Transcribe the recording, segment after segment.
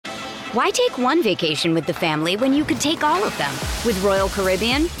Why take one vacation with the family when you could take all of them? With Royal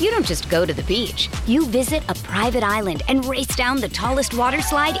Caribbean, you don't just go to the beach. You visit a private island and race down the tallest water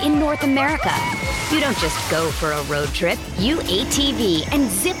slide in North America. You don't just go for a road trip. You ATV and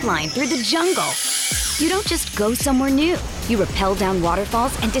zip line through the jungle. You don't just go somewhere new. You rappel down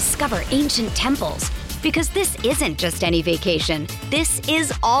waterfalls and discover ancient temples. Because this isn't just any vacation. This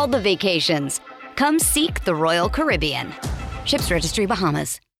is all the vacations. Come seek the Royal Caribbean. Ships Registry,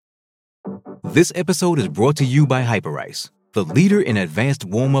 Bahamas. This episode is brought to you by Hyperice, the leader in advanced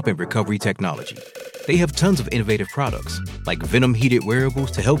warm-up and recovery technology. They have tons of innovative products, like Venom-heated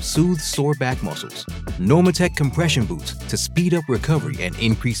wearables to help soothe sore back muscles, Normatec compression boots to speed up recovery and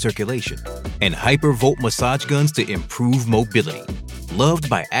increase circulation, and Hypervolt massage guns to improve mobility. Loved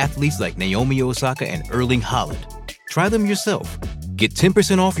by athletes like Naomi Osaka and Erling Haaland. Try them yourself. Get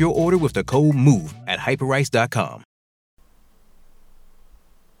 10% off your order with the code MOVE at Hyperice.com.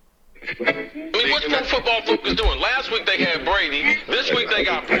 I mean, what's pro football focus doing? Last week they had Brady. This week they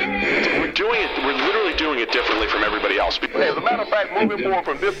got Brady. We're literally doing it differently from everybody else. As a matter of fact, moving forward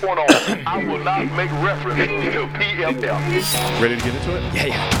from this point on, I will not make reference to PFL. Ready to get into it?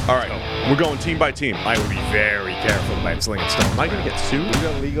 Yeah. All right. We're going team by team. I would be very careful about slinging stone. Am I going to get sued? We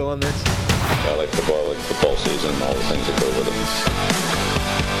got legal on this? I like football season, all the things that go with it.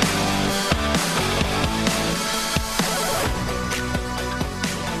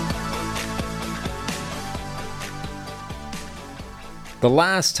 The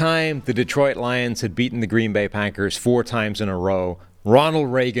last time the Detroit Lions had beaten the Green Bay Packers 4 times in a row,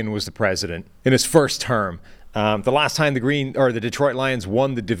 Ronald Reagan was the president in his first term. The last time the Detroit Lions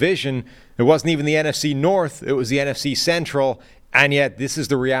won the division, it wasn't even the NFC North, it was the NFC Central. And yet, this is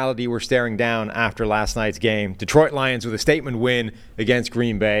the reality we're staring down after last night's game. Detroit Lions with a statement win against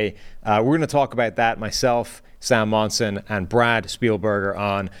Green Bay. We're going to talk about that, myself, Sam Monson, and Brad Spielberger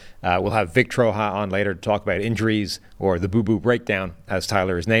on. We'll have Vic Troja on later to talk about injuries, or the boo-boo breakdown, as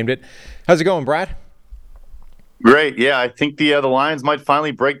Tyler has named it. How's it going, Brad? Great. Yeah, I think the Lions might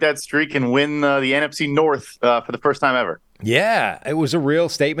finally break that streak and win the NFC North for the first time ever. Yeah, it was a real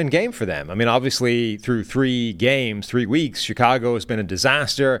statement game for them. I mean, obviously, through 3 weeks, Chicago has been a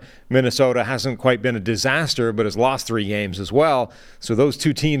disaster. Minnesota hasn't quite been a disaster, but has lost 3 games as well. So those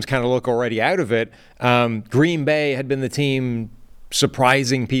 2 teams kind of look already out of it. Green Bay had been the team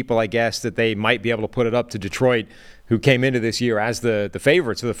surprising people, I guess, that they might be able to put it up to Detroit, who came into this year as the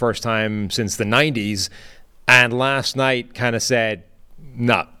favorites for the first time since the 90s. And last night kind of said,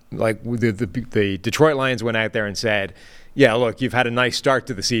 no. Like the Detroit Lions went out there and said, yeah, look, you've had a nice start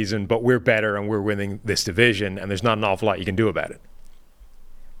to the season, but we're better and we're winning this division, and there's not an awful lot you can do about it.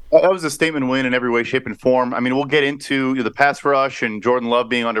 That was a statement win in every way, shape, and form. I mean, we'll get into the pass rush and Jordan Love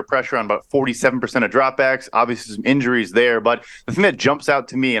being under pressure on about 47% of dropbacks. Obviously, some injuries there. But the thing that jumps out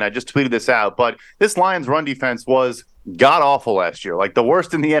to me, and I just tweeted this out, but this Lions run defense was god-awful last year, like the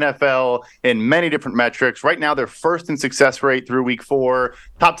worst in the NFL in many different metrics. Right now, they're first in success rate through week 4,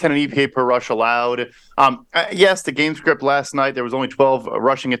 top 10 in EPA per rush allowed. Yes, the game script last night, there was only 12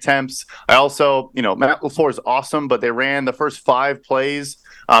 rushing attempts. I also, Matt LaFleur is awesome, but they ran the first 5 plays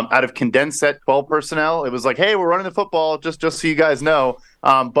out of condensed set 12 personnel. It was like, hey, we're running the football, just so you guys know.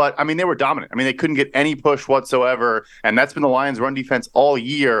 But, I mean, they were dominant. I mean, they couldn't get any push whatsoever, and that's been the Lions' run defense all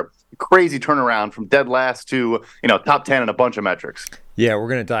year. Crazy turnaround from dead last to, top 10 in a bunch of metrics. Yeah, we're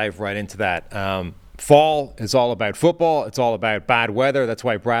going to dive right into that. Fall is all about football. It's all about bad weather. That's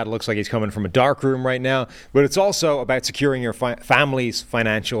why Brad looks like he's coming from a dark room right now. But it's also about securing your family's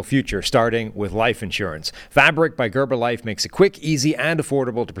financial future, starting with life insurance. Fabric by Gerber Life makes it quick, easy, and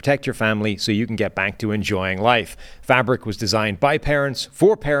affordable to protect your family so you can get back to enjoying life. Fabric was designed by parents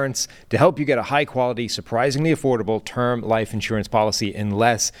for parents to help you get a high-quality, surprisingly affordable term life insurance policy in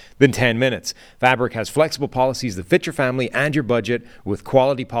less than 10 minutes. Fabric has flexible policies that fit your family and your budget, with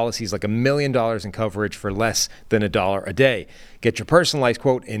quality policies like $1 million in coverage for less than $1 a day. Get your personalized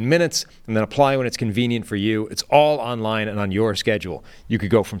quote in minutes and then apply when it's convenient for you. It's all online and on your schedule. You could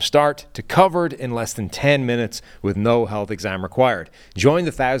go from start to covered in less than 10 minutes with no health exam required. Join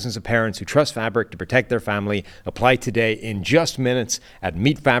the thousands of parents who trust Fabric to protect their family. Apply today in just minutes at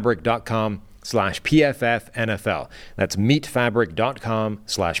meetfabric.com/PFFNFL. That's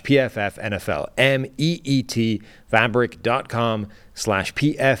meetfabric.com/PFFNFL. MEET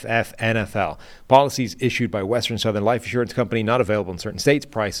fabric.com/PFFNFL. Policies issued by Western Southern Life Insurance Company, not available in certain states.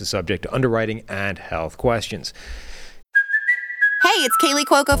 Prices subject to underwriting and health questions. Hey, it's Kaylee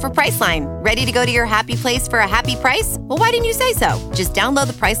Cuoco for Priceline. Ready to go to your happy place for a happy price? Well, why didn't you say so? Just download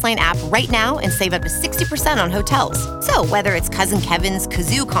the Priceline app right now and save up to 60% on hotels. So whether it's Cousin Kevin's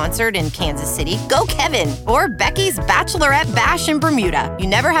Kazoo Concert in Kansas City, go Kevin, or Becky's Bachelorette Bash in Bermuda, you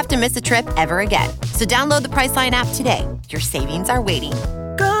never have to miss a trip ever again. So download the Priceline app today. Your savings are waiting.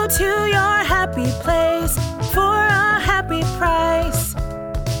 Go to your happy place for a happy price.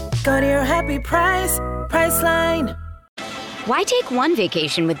 Go to your happy price, Priceline. Why take one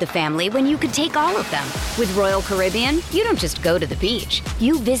vacation with the family when you could take all of them? With Royal Caribbean, you don't just go to the beach.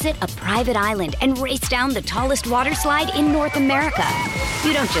 You visit a private island and race down the tallest water slide in North America.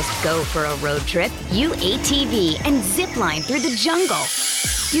 You don't just go for a road trip. You ATV and zip line through the jungle.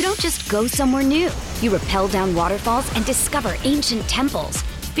 You don't just go somewhere new. You rappel down waterfalls and discover ancient temples.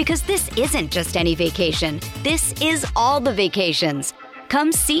 Because this isn't just any vacation. This is all the vacations.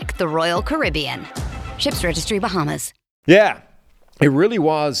 Come seek the Royal Caribbean. Ships Registry, Bahamas. Yeah, it really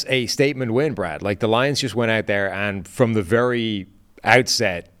was a statement win, Brad. Like, the Lions just went out there and from the very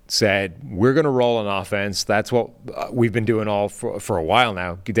outset said, we're going to roll on offense. That's what we've been doing all for a while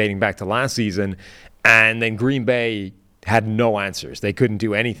now, dating back to last season. And then Green Bay had no answers. They couldn't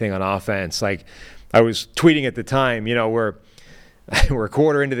do anything on offense. Like, I was tweeting at the time, we're a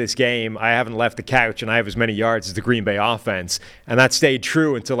quarter into this game. I haven't left the couch, and I have as many yards as the Green Bay offense. And that stayed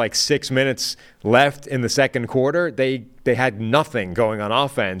true until like 6 minutes left in the second quarter. They had nothing going on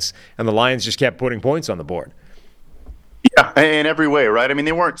offense, and the Lions just kept putting points on the board. Yeah, in every way, right? I mean,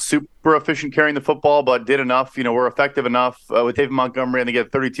 they weren't super efficient carrying the football, but did enough. Were effective enough with David Montgomery, and they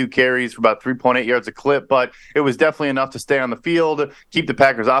get 32 carries for about 3.8 yards a clip. But it was definitely enough to stay on the field, keep the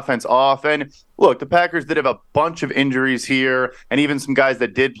Packers' offense off. And look, the Packers did have a bunch of injuries here, and even some guys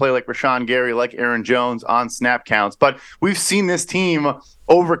that did play, like Rashawn Gary, like Aaron Jones, on snap counts. But we've seen this team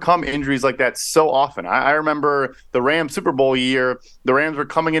overcome injuries like that so often. I remember the Rams Super Bowl year. The Rams were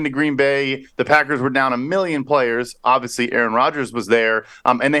coming into Green Bay. The Packers were down 1 million players. Obviously, Aaron Rodgers was there,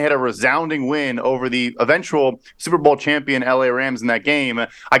 and they had a resounding win over the eventual Super Bowl champion LA Rams in that game.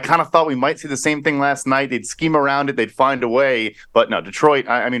 I kind of thought we might see the same thing last night. They'd scheme around it. They'd find a way. But no, Detroit,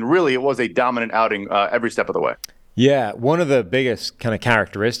 I mean, really, it was a dominant outing every step of the way. Yeah, one of the biggest kind of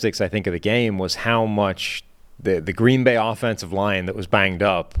characteristics, I think, of the game was how much the Green Bay offensive line that was banged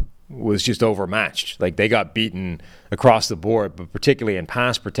up was just overmatched. Like, they got beaten across the board, but particularly in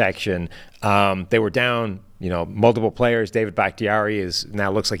pass protection. They were down, multiple players. David Bakhtiari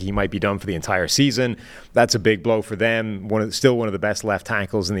now looks like he might be done for the entire season. That's a big blow for them. Still one of the best left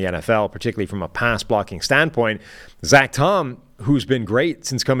tackles in the NFL, particularly from a pass blocking standpoint. Zach Tom, who's been great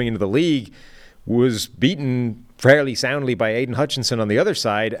since coming into the league, was beaten fairly soundly by Aiden Hutchinson on the other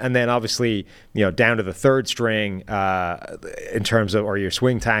side, and then obviously, down to the third string in terms of, or your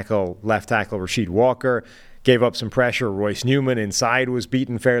swing tackle, left tackle, Rasheed Walker, gave up some pressure. Royce Newman inside was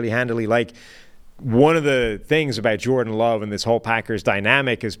beaten fairly handily. Like, one of the things about Jordan Love and this whole Packers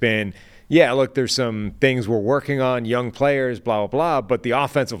dynamic has been, yeah, look, there's some things we're working on, young players, blah, blah, blah, but the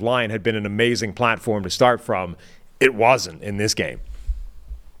offensive line had been an amazing platform to start from. It wasn't in this game.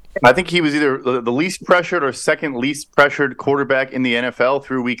 I think he was either the least pressured or second least pressured quarterback in the NFL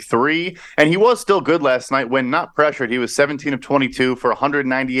through week 3. And he was still good last night when not pressured. He was 17 of 22 for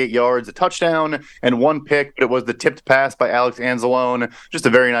 198 yards, a touchdown, and 1 pick. But it was the tipped pass by Alex Anzalone. Just a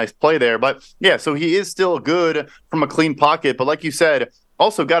very nice play there. But yeah, so he is still good from a clean pocket. But like you said,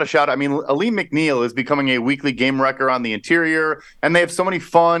 also got a shout. I mean, Aleem McNeil is becoming a weekly game wrecker on the interior, and they have so many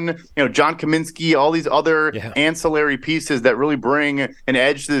fun, John Kaminsky, all these other ancillary pieces that really bring an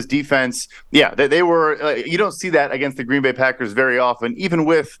edge to this defense. Yeah, they were. You don't see that against the Green Bay Packers very often, even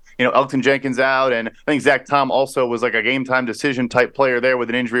with Elgton Jenkins out, and I think Zach Tom also was like a game time decision type player there with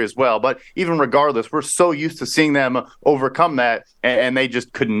an injury as well. But even regardless, we're so used to seeing them overcome that, and they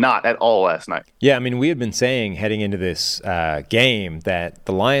just could not at all last night. Yeah, I mean, we had been saying heading into this game that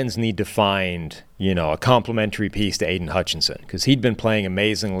the Lions need to find, a complementary piece to Aiden Hutchinson, because he'd been playing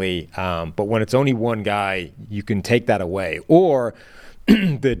amazingly. But when it's only one guy, you can take that away. Or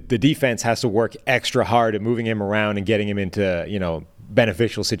the defense has to work extra hard at moving him around and getting him into,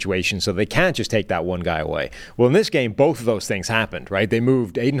 beneficial situations, so they can't just take that one guy away. Well, in this game, both of those things happened, right? They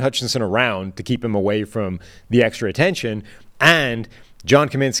moved Aiden Hutchinson around to keep him away from the extra attention, and John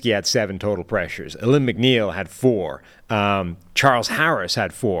Kaminsky had 7 total pressures. Aleem McNeil had 4. Charles Harris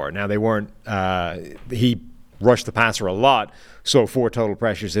had 4. Now, they weren't he rushed the passer a lot, so 4 total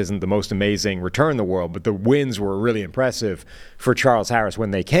pressures isn't the most amazing return in the world, but the wins were really impressive for Charles Harris when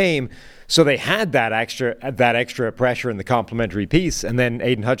they came. So they had that extra pressure in the complementary piece, and then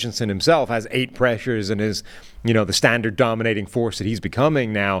Aiden Hutchinson himself has 8 pressures and is, the standard dominating force that he's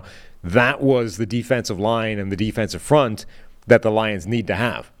becoming now. That was the defensive line and the defensive front that the Lions need to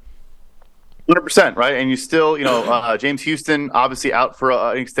have. 100%, right? And you still, James Houston obviously out for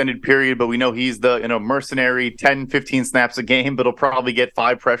an extended period, but we know he's the, mercenary 10, 15 snaps a game, but he'll probably get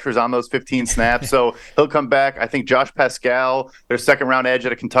 5 pressures on those 15 snaps. So he'll come back. I think Josh Pascal, their second round edge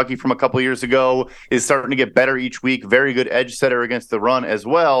out of Kentucky from a couple of years ago, is starting to get better each week. Very good edge setter against the run as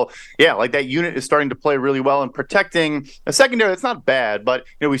well. Yeah, like that unit is starting to play really well and protecting a secondary. That's not bad, but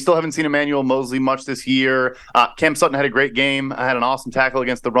we still haven't seen Emmanuel Mosley much this year. Cam Sutton had a great game. Had an awesome tackle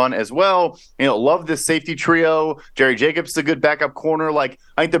against the run as well. Love this safety trio. Jerry Jacobs is a good backup corner. Like,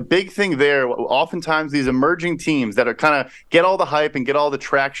 I think the big thing there, oftentimes these emerging teams that are kind of get all the hype and get all the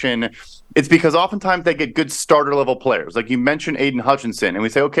traction, it's because oftentimes they get good starter level players. Like you mentioned Aiden Hutchinson, and we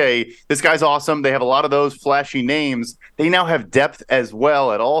say, okay, this guy's awesome. They have a lot of those flashy names. They now have depth as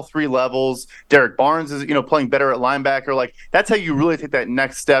well at all 3 levels. Derek Barnes is, playing better at linebacker. Like, that's how you really take that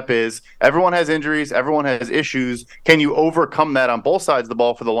next step is everyone has injuries. Everyone has issues. Can you overcome that on both sides of the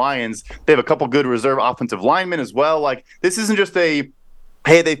ball for the Lions? They have a couple good reserve offensive linemen as well. Like, this isn't just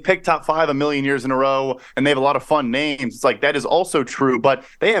hey, they've picked top 5 a million years in a row, and they have a lot of fun names. It's like that is also true, but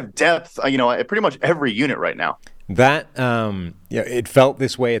they have depth, at pretty much every unit right now. That, it felt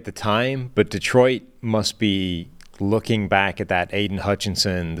this way at the time, but Detroit must be looking back at that Aiden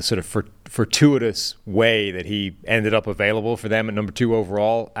Hutchinson, the sort of fortuitous way that he ended up available for them at number 2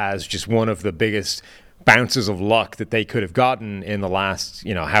 overall as just one of the biggest bounces of luck that they could have gotten in the last,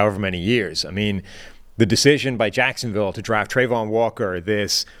 however many years. I mean, the decision by Jacksonville to draft Trayvon Walker,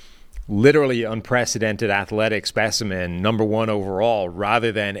 this literally unprecedented athletic specimen, number 1 overall,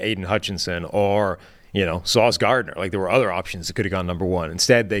 rather than Aiden Hutchinson or, Sauce Gardner. Like, there were other options that could have gone number 1.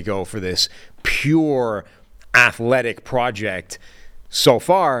 Instead, they go for this pure athletic project. So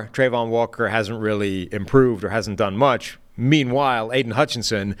far, Trayvon Walker hasn't really improved or hasn't done much. Meanwhile, Aiden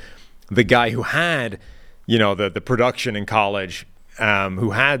Hutchinson, the guy who had, the production in college,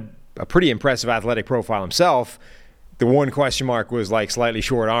 who had a pretty impressive athletic profile himself, the one question mark was like slightly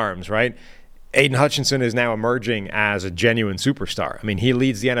short arms, right? Aiden Hutchinson is now emerging as a genuine superstar. I mean, he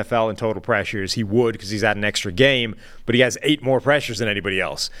leads the NFL in total pressures. He would because he's had an extra game, but he has 8 more pressures than anybody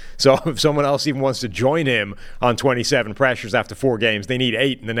else. So if someone else even wants to join him on 27 pressures after 4 games, they need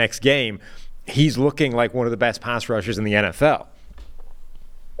 8 in the next game. He's looking like one of the best pass rushers in the NFL.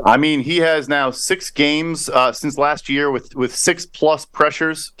 I mean, he has now 6 games since last year with 6+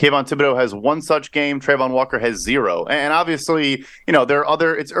 pressures. Kayvon Thibodeau has 1 such game. Trayvon Walker has 0. And obviously, there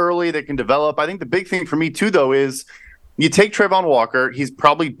are it's early. They can develop. I think the big thing for me, too, though, is you take Trayvon Walker. He's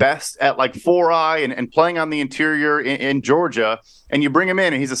probably best at like 4-eye and playing on the interior in Georgia. And you bring him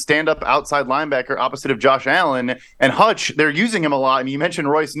in, and he's a stand-up outside linebacker opposite of Josh Allen. And Hutch, they're using him a lot. I mean, you mentioned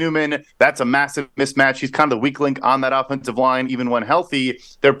Royce Newman. That's a massive mismatch. He's kind of the weak link on that offensive line, even when healthy.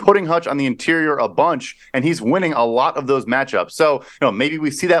 They're putting Hutch on the interior a bunch, and he's winning a lot of those matchups. So, maybe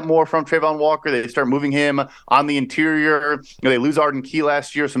we see that more from Trayvon Walker. They start moving him on the interior. They lose Arden Key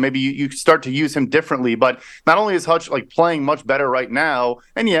last year, so maybe you start to use him differently. But not only is Hutch playing much better right now,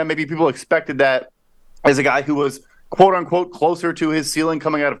 and yeah, maybe people expected that as a guy who was quote unquote closer to his ceiling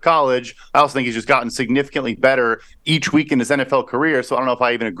coming out of college. I also think he's just gotten significantly better each week in his NFL career. So I don't know if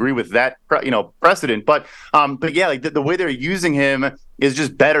I even agree with that, precedent. But yeah, like the way they're using him is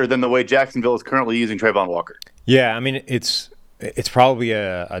just better than the way Jacksonville is currently using Trayvon Walker. Yeah, I mean, it's probably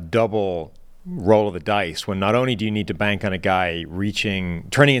a double roll of the dice when not only do you need to bank on a guy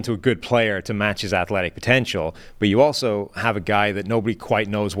turning into a good player to match his athletic potential, but you also have a guy that nobody quite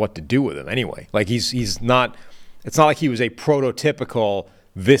knows what to do with him anyway. Like he's not. It's not like he was a prototypical,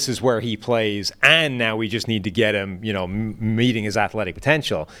 this is where he plays, and now we just need to get him, meeting his athletic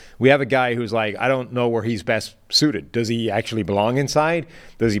potential. We have a guy who's like, I don't know where he's best suited. Does he actually belong inside?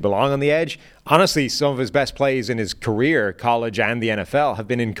 Does he belong on the edge? Honestly, some of his best plays in his career, college and the NFL, have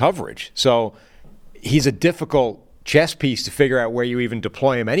been in coverage. So he's a difficult chess piece to figure out where you even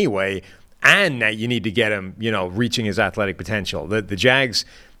deploy him anyway, and now you need to get him, reaching his athletic potential. The Jags,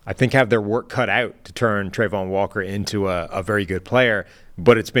 I think, have their work cut out to turn Trayvon Walker into a very good player,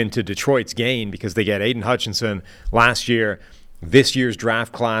 but it's been to Detroit's gain because they get Aiden Hutchinson last year. This year's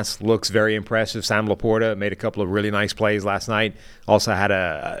draft class looks very impressive. Sam Laporta made a couple of really nice plays last night. Also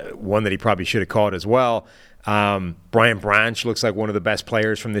had one that he probably should have caught as well. Brian Branch looks like one of the best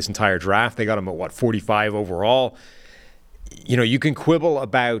players from this entire draft. They got him at 45 overall. You can quibble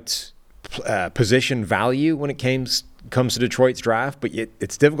about position value when it comes to Detroit's draft, but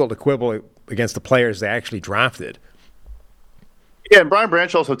it's difficult to quibble against the players they actually drafted. Yeah, and Brian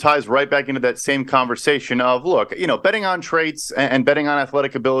Branch also ties right back into that same conversation of, look, betting on traits and betting on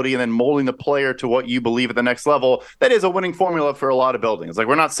athletic ability and then molding the player to what you believe at the next level. That is a winning formula for a lot of buildings. Like,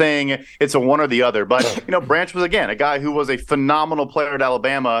 we're not saying it's a one or the other, but, Branch was, again, a guy who was a phenomenal player at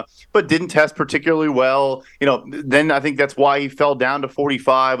Alabama, but didn't test particularly well. Then I think that's why he fell down to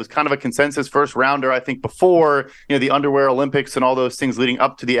 45, was kind of a consensus first rounder, I think, before, the underwear Olympics and all those things leading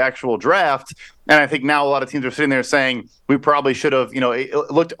up to the actual draft. And I think now a lot of teams are sitting there saying we probably should have,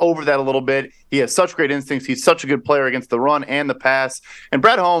 looked over that a little bit. He has such great instincts. He's such a good player against the run and the pass. And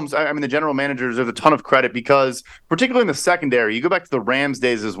Brad Holmes, the general manager, deserves a ton of credit because, particularly in the secondary, you go back to the Rams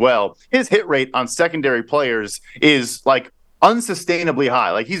days as well, his hit rate on secondary players is like unsustainably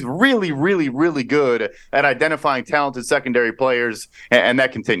high. Like, he's really, really, really good at identifying talented secondary players, and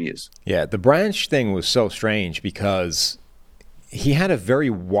that continues. Yeah, the Branch thing was so strange because he had a very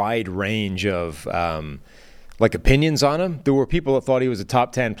wide range of opinions on him. There were people that thought he was a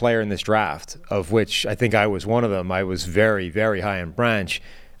top 10 player in this draft, of which I think I was one of them. I was very, very high on Branch.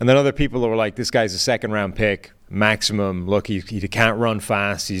 And then other people were like, this guy's a second-round pick, maximum. Look, he can't run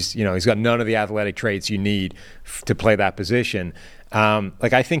fast. He's got none of the athletic traits you need to play that position.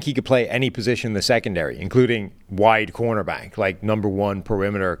 I think he could play any position in the secondary, including wide cornerback, like number one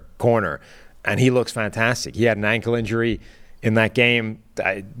perimeter corner. And he looks fantastic. He had an ankle injury in that game.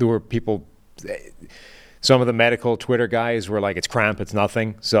 There were people, some of the medical Twitter guys were like, it's cramp, it's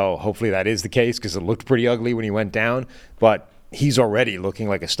nothing. So hopefully that is the case because it looked pretty ugly when he went down. But he's already looking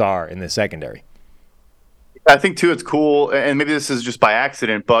like a star in the secondary. I think, too, it's cool, and maybe this is just by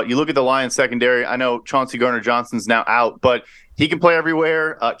accident, but you look at the Lions secondary. I know Chauncey Gardner-Johnson's now out, but he can play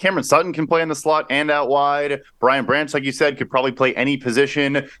everywhere. Cameron Sutton can play in the slot and out wide. Brian Branch, like you said, could probably play any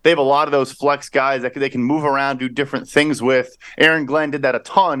position. They have a lot of those flex guys that they can move around, do different things with. Aaron Glenn did that a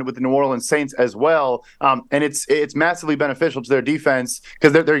ton with the New Orleans Saints as well, and it's massively beneficial to their defense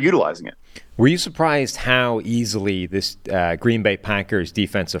because they're utilizing it. Were you surprised how easily this Green Bay Packers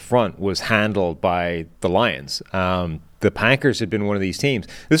defensive front was handled by the Lions? The Packers had been one of these teams.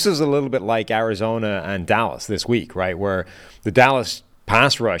 This is a little bit like Arizona and Dallas this week, right, where the Dallas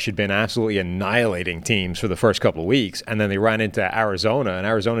pass rush had been absolutely annihilating teams for the first couple of weeks, and then they ran into Arizona, and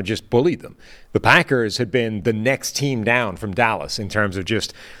Arizona just bullied them. The Packers had been the next team down from Dallas in terms of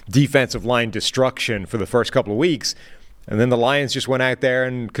just defensive line destruction for the first couple of weeks. And then the Lions just went out there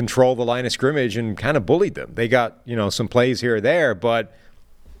and controlled the line of scrimmage and kind of bullied them. They got, some plays here or there, but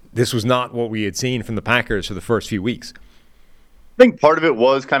this was not what we had seen from the Packers for the first few weeks. I think part of it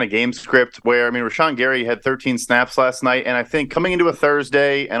was kind of game script where, Rashawn Gary had 13 snaps last night, and I think coming into a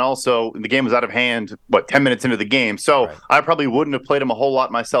Thursday, and also the game was out of hand, 10 minutes into the game. So right. I probably wouldn't have played him a whole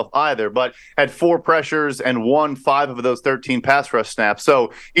lot myself either, but had 4 pressures and won 5 of those 13 pass rush snaps.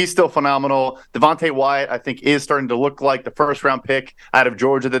 So he's still phenomenal. Devontae Wyatt, I think, is starting to look like the first-round pick out of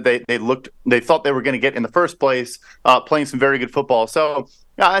Georgia that they thought they were going to get in the first place, playing some very good football. So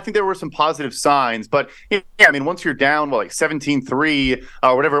I think there were some positive signs, but once you're down, 17-3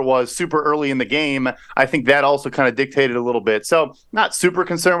 or whatever it was, super early in the game, I think that also kind of dictated a little bit. So not super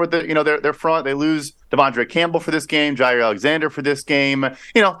concerned with their front. They lose Devondre Campbell for this game, Jair Alexander for this game.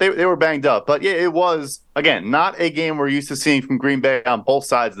 They were banged up, but it was, again, not a game we're used to seeing from Green Bay on both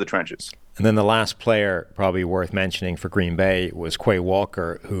sides of the trenches. And then the last player probably worth mentioning for Green Bay was Quay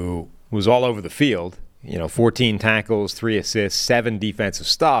Walker, who was all over the field. 14 tackles, 3 assists, 7 defensive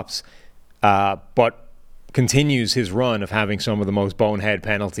stops, but continues his run of having some of the most bonehead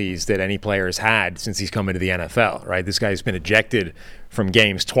penalties that any player has had since he's come into the NFL, right? This guy's been ejected from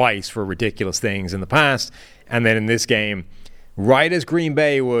games twice for ridiculous things in the past. And then in this game, right as Green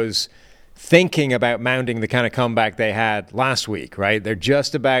Bay was thinking about mounting the kind of comeback they had last week, right? They're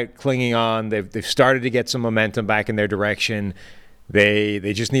just about clinging on. They've started to get some momentum back in their direction.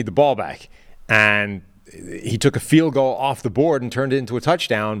 They just need the ball back. And he took a field goal off the board and turned it into a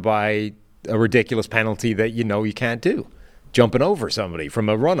touchdown by a ridiculous penalty that you can't do, jumping over somebody from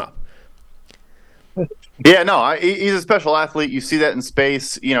a run-up. Yeah, no, he's a special athlete. You see that in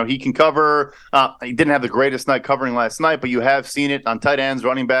space. He can cover. He didn't have the greatest night covering last night, but you have seen it on tight ends,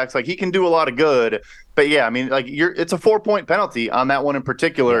 running backs. He can do a lot of good. But yeah, it's a 4-point penalty on that one in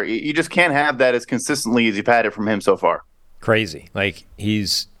particular. You just can't have that as consistently as you've had it from him so far. Crazy.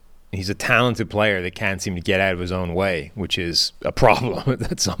 He's a talented player that can't seem to get out of his own way, which is a problem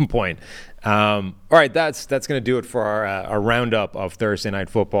at some point. All right, that's going to do it for our roundup of Thursday Night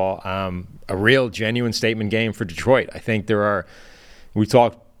Football. A real genuine statement game for Detroit. I think we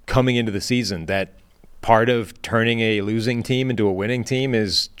talked coming into the season that part of turning a losing team into a winning team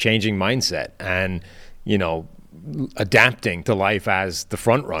is changing mindset. And, adapting to life as the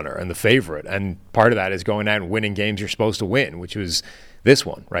front runner and the favorite. And part of that is going out and winning games you're supposed to win, which was this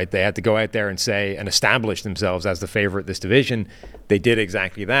one, right? They had to go out there and establish themselves as the favorite this division. They did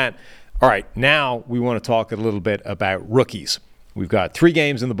exactly that. All right, now we want to talk a little bit about rookies. We've got 3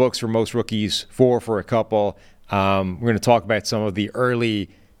 games in the books for most rookies, 4 for a couple. We're going to talk about some of the early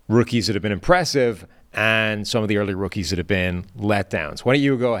rookies that have been impressive and some of the early rookies that have been letdowns. Why don't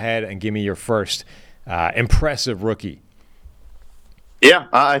you go ahead and give me your first impressive rookie? Yeah,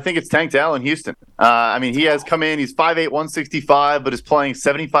 I think it's Tank Dell in Houston. He has come in. He's 5'8", 165, but is playing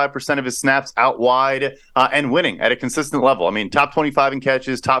 75% of his snaps out wide and winning at a consistent level. Top 25 in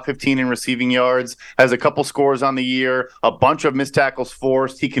catches, top 15 in receiving yards, has a couple scores on the year, a bunch of missed tackles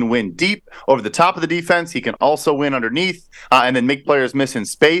forced. He can win deep over the top of the defense. He can also win underneath and then make players miss in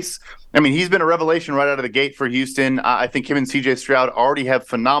space. He's been a revelation right out of the gate for Houston. I think him and C.J. Stroud already have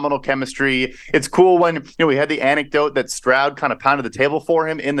phenomenal chemistry. It's cool when we had the anecdote that Stroud kind of pounded the table for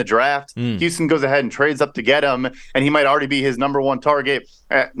him in the draft. Houston goes ahead and trades up to get him, and he might already be his number one target.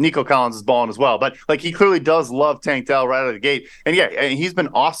 Nico Collins is balling as well, but he clearly does love Tank Dell right out of the gate. And yeah, he's been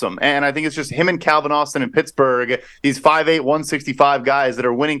awesome. And I think it's just him and Calvin Austin in Pittsburgh, these 5'8", 165 guys that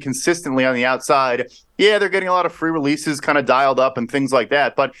are winning consistently on the outside. Yeah, they're getting a lot of free releases kind of dialed up and things like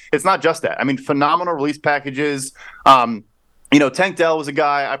that, but it's not just that. Phenomenal release packages. Tank Dell was a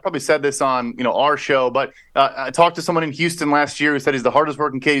guy, I probably said this on, our show, but I talked to someone in Houston last year who said he's the hardest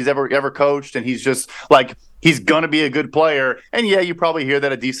working kid he's ever coached, and he's just he's going to be a good player. And yeah, you probably hear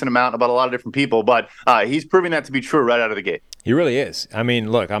that a decent amount about a lot of different people, but he's proving that to be true right out of the gate. He really is.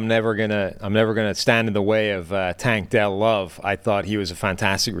 Look, I'm never gonna stand in the way of Tank Dell love. I thought he was a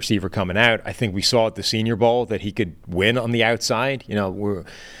fantastic receiver coming out. I think we saw at the Senior Bowl that he could win on the outside.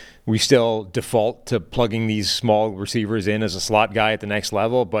 We still default to plugging these small receivers in as a slot guy at the next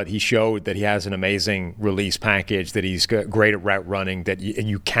level, but he showed that he has an amazing release package, that he's great at route running, that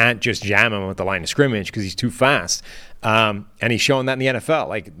you can't just jam him at the line of scrimmage because he's too fast. And he's showing that in the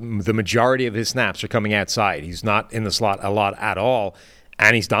NFL. The majority of his snaps are coming outside. He's not in the slot a lot at all,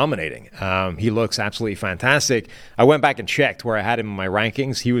 and he's dominating. He looks absolutely fantastic. I went back and checked where I had him in my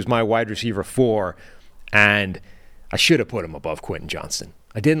rankings. He was my wide receiver 4, and I should have put him above Quentin Johnston.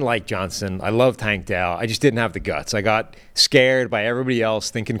 I didn't like Johnson. I love Tank Dell. I just didn't have the guts. I got scared by everybody else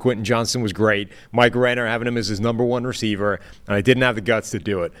thinking Quentin Johnston was great. Mike Renner having him as his number 1 receiver, and I didn't have the guts to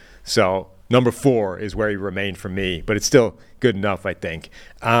do it. So number 4 is where he remained for me, but it's still good enough, I think.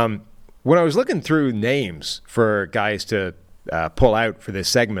 When I was looking through names for guys to pull out for this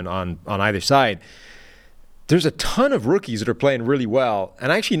segment on either side, there's a ton of rookies that are playing really well,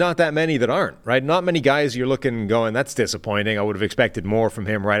 and actually not that many that aren't, right? Not many guys you're looking and going, that's disappointing. I would have expected more from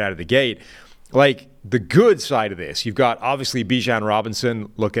him right out of the gate. The good side of this, you've got obviously Bijan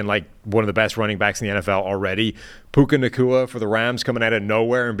Robinson looking like one of the best running backs in the NFL already. Puka Nacua for the Rams coming out of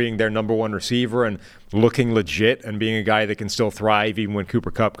nowhere and being their number 1 receiver and looking legit and being a guy that can still thrive even when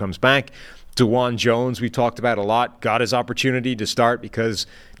Cooper Kupp comes back. DeJuan Jones, we talked about a lot, got his opportunity to start because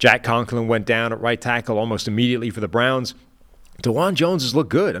Jack Conklin went down at right tackle almost immediately for the Browns. DeJuan Jones has looked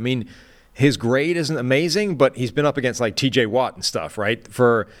good. His grade isn't amazing, but he's been up against TJ Watt and stuff, right?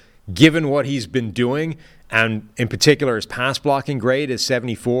 For given what he's been doing, and in particular his pass blocking grade is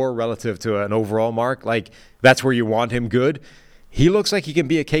 74 relative to an overall mark, that's where you want him good. He looks like he can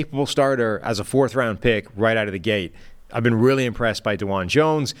be a capable starter as a 4th-round pick right out of the gate. I've been really impressed by DeJuan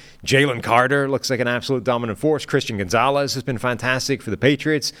Jones. Jalen Carter looks like an absolute dominant force. Christian Gonzalez has been fantastic for the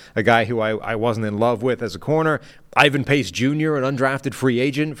Patriots, a guy who I wasn't in love with as a corner. Ivan Pace Jr., an undrafted free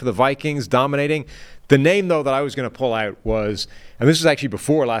agent for the Vikings, dominating. The name, though, that I was going to pull out was, and this was actually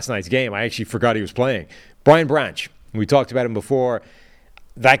before last night's game, I actually forgot he was playing, Brian Branch. We talked about him before.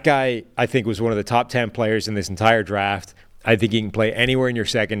 That guy, I think, was one of the top 10 players in this entire draft. I think he can play anywhere in your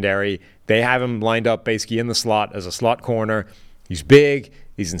secondary. They have him lined up basically in the slot as a slot corner. He's big.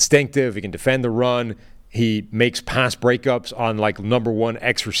 He's instinctive. He can defend the run. He makes pass breakups on number 1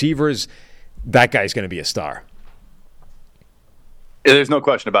 X receivers. That guy's going to be a star. There's no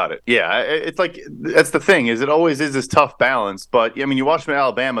question about it. Yeah, it's that's the thing, is it always is this tough balance. But, you watch him in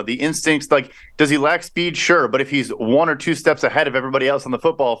Alabama, the instincts, does he lack speed? Sure. But if he's 1 or 2 steps ahead of everybody else on the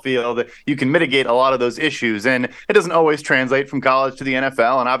football field, you can mitigate a lot of those issues. And it doesn't always translate from college to the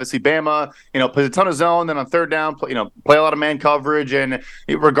NFL. And obviously Bama, plays a ton of zone. Then on 3rd down, play a lot of man coverage. And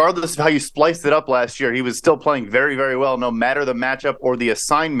regardless of how you spliced it up last year, he was still playing very, very well, no matter the matchup or the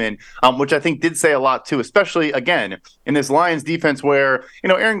assignment, which I think did say a lot too, especially, again, in this Lions defense where,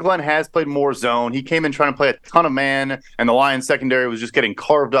 Aaron Glenn has played more zone. He came in trying to play a ton of man, and the Lions secondary was just getting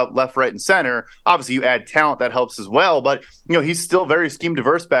carved up left, right, and center. Obviously, you add talent, that helps as well. But, he's still very scheme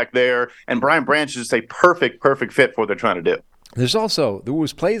diverse back there, and Brian Branch is just a perfect fit for what they're trying to do. There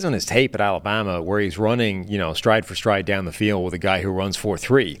was plays on his tape at Alabama where he's running, stride for stride down the field with a guy who runs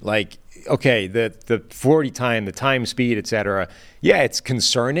 4.3. Like, okay, the 40 time, the time, speed, etc. Yeah, it's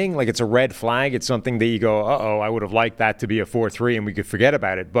concerning. Like, it's a red flag. It's something that you go, I would have liked that to be a 4.3 and we could forget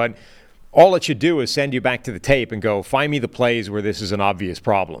about it. But all it should do is send you back to the tape and go, find me the plays where this is an obvious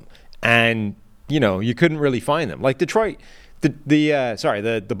problem. And, you couldn't really find them. Like Detroit,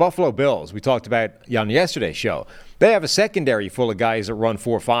 the Buffalo Bills, we talked about on yesterday's show. They have a secondary full of guys that run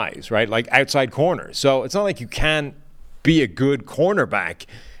 4.5s, right? Like outside corners. So it's not like you can be a good cornerback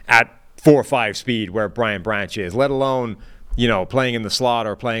at 4.5 speed where Brian Branch is, let alone, playing in the slot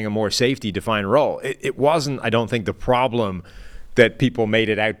or playing a more safety-defined role. It wasn't, I don't think, the problem that people made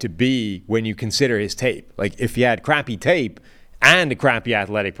it out to be when you consider his tape. Like, if he had crappy tape and a crappy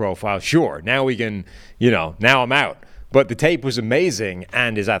athletic profile, sure, now we can, now I'm out. But the tape was amazing,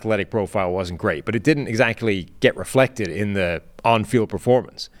 and his athletic profile wasn't great. But it didn't exactly get reflected in the on-field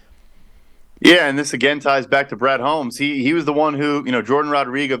performance. Yeah, and this again ties back to Brad Holmes. He was the one who, Jordan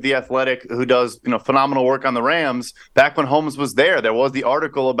Rodriguez of The Athletic, who does, phenomenal work on the Rams. Back when Holmes was there was the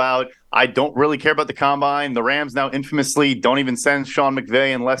article about, I don't really care about the combine. The Rams now infamously don't even send Sean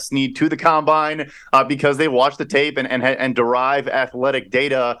McVay and Les Snead to the combine because they watch the tape and derive athletic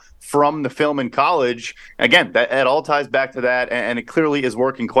data from the film in college. Again, that all ties back to that, and it clearly is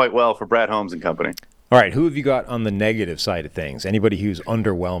working quite well for Brad Holmes and company. All right, who have you got on the negative side of things? Anybody who's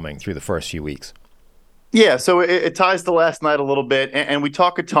underwhelming through the first few weeks? Yeah, so it ties to last night a little bit, and we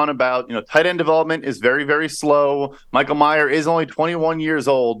talk a ton about, tight end development is very, very slow. Michael Mayer is only 21 years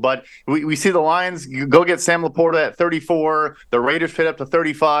old, but we see the Lions go get Sam Laporta at 34. The Raiders fit up to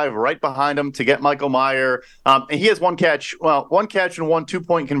 35 right behind him to get Michael Mayer. And he has one catch and one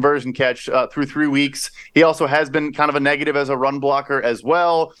 2-point conversion catch through 3 weeks. He also has been kind of a negative as a run blocker as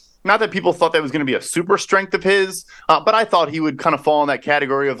well. Not that people thought that was going to be a super strength of his, but I thought he would kind of fall in that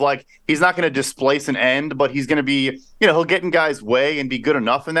category of, like, he's not going to displace an end, but he's going to be, he'll get in guys' way and be good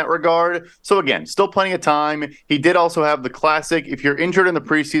enough in that regard. So again, still plenty of time. He did also have the classic, if you're injured in the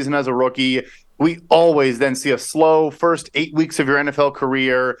preseason as a rookie, we always then see a slow first 8 weeks of your NFL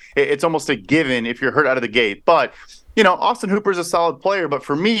career. It's almost a given if you're hurt out of the gate. But, Austin Hooper's a solid player, but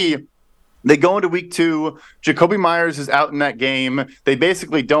for me, they go into week 2. Jacoby Myers is out in that game. They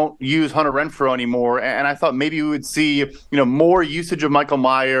basically don't use Hunter Renfrow anymore. And I thought maybe we would see, more usage of Michael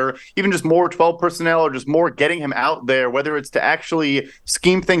Mayer, even just more 12 personnel or just more getting him out there, whether it's to actually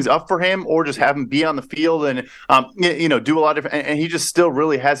scheme things up for him or just have him be on the field and, do a lot of different. And he just still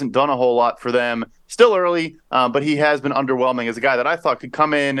really hasn't done a whole lot for them. Still early, but he has been underwhelming as a guy that I thought could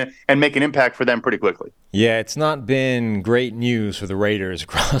come in and make an impact for them pretty quickly. Yeah, it's not been great news for the Raiders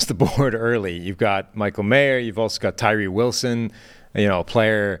across the board early. You've got Michael Mayer. You've also got Tyree Wilson, a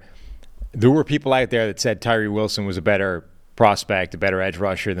player. There were people out there that said Tyree Wilson was a better prospect, a better edge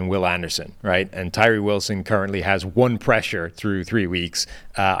rusher than Will Anderson, right? And Tyree Wilson currently has 1 pressure through 3 weeks.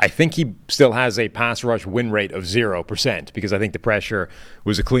 I think he still has a pass rush win rate of 0% because I think the pressure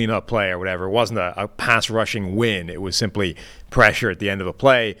was a cleanup play or whatever. It wasn't a pass rushing win. It was simply pressure at the end of a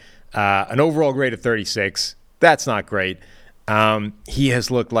play. An overall grade of 36. That's not great. He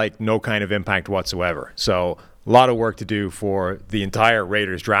has looked like no kind of impact whatsoever. So a lot of work to do for the entire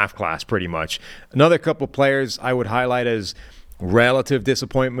Raiders draft class, pretty much. Another couple players I would highlight as relative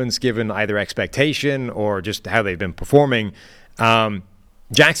disappointments given either expectation or just how they've been performing.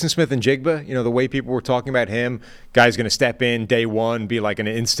 Jackson Smith and Jigba, the way people were talking about him, guy's going to step in day one, be like an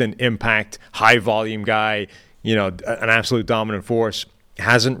instant impact, high volume guy, an absolute dominant force.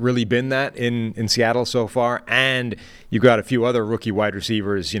 Hasn't really been that in Seattle so far. And you've got a few other rookie wide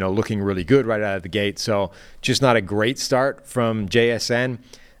receivers, looking really good right out of the gate. So just not a great start from JSN.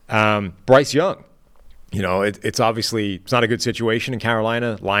 Bryce Young, it's obviously it's not a good situation in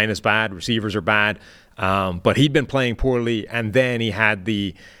Carolina. Line is bad. Receivers are bad. But he'd been playing poorly. And then he had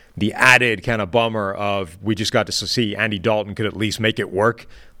the added kind of bummer of we just got to see Andy Dalton could at least make it work,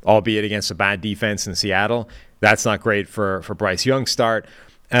 albeit against a bad defense in Seattle. That's not great for Bryce Young's start.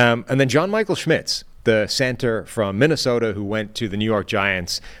 And then John Michael Schmitz, the center from Minnesota who went to the New York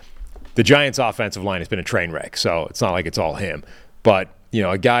Giants. The Giants' offensive line has been a train wreck, so it's not like it's all him. But,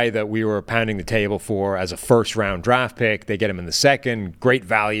 a guy that we were pounding the table for as a first-round draft pick. They get him in the second, great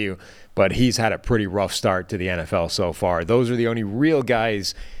value, but he's had a pretty rough start to the NFL so far. Those are the only real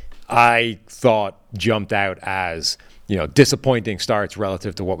guys I thought jumped out as, disappointing starts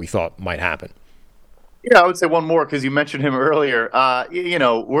relative to what we thought might happen. Yeah, I would say one more because you mentioned him earlier.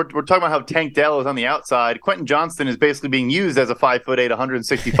 We're talking about how Tank Dell is on the outside. Quentin Johnston is basically being used as a 5'8",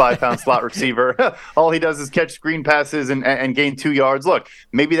 165-pound slot receiver. All he does is catch screen passes and gain 2 yards. Look,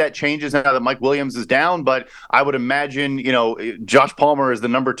 maybe that changes now that Mike Williams is down, but I would imagine, Josh Palmer is the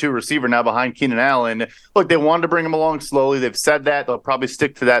number 2 receiver now behind Keenan Allen. Look, they wanted to bring him along slowly. They've said that. They'll probably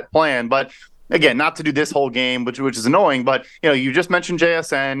stick to that plan, but again, not to do this whole game, which is annoying, but you just mentioned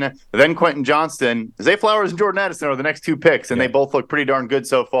JSN, then Quentin Johnston. Zay Flowers and Jordan Addison are the next 2 picks, and they both look pretty darn good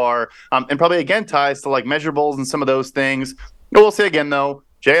so far. And probably again ties to like measurables and some of those things. We'll say again though,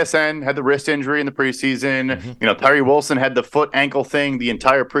 JSN had the wrist injury in the preseason. Mm-hmm. Tyree Wilson had the foot ankle thing the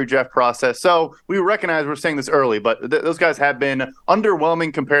entire pre-draft process. So we recognize we're saying this early, but those guys have been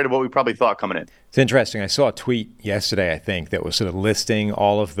underwhelming compared to what we probably thought coming in. It's interesting. I saw a tweet yesterday, I think, that was sort of listing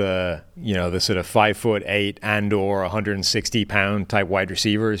all of the, the sort of 5'8" and or 160-pound type wide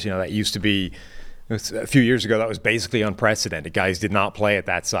receivers. That used to be a few years ago, that was basically unprecedented. Guys did not play at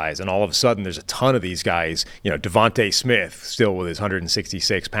that size. And all of a sudden, there's a ton of these guys. Devontae Smith, still with his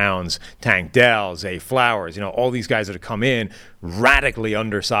 166 pounds. Tank Dell, Zay Flowers. All these guys that have come in radically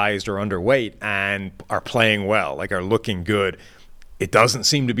undersized or underweight and are playing well, like are looking good. It doesn't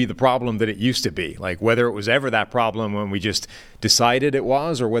seem to be the problem that it used to be. Like whether it was ever that problem when we just decided it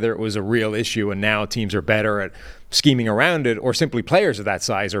was, or whether it was a real issue and now teams are better at scheming around it, or simply players of that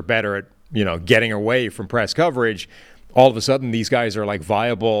size are better at getting away from press coverage. All of a sudden, these guys are like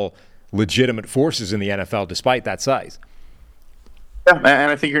viable, legitimate forces in the NFL despite that size. Yeah, and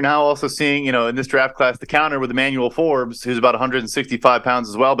I think you're now also seeing, in this draft class, the counter with Emmanuel Forbes, who's about 165 pounds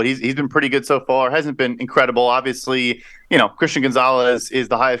as well, but he's been pretty good so far. Hasn't been incredible. Obviously, Christian Gonzalez is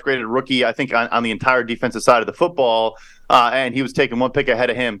the highest graded rookie, I think, on the entire defensive side of the football. And he was taking 1 pick ahead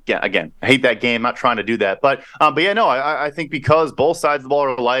of him. Yeah, again, I hate that game. Not trying to do that, but yeah, no, I think because both sides of the ball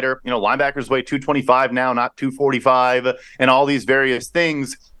are lighter. Linebackers weigh 225 now, not 245, and all these various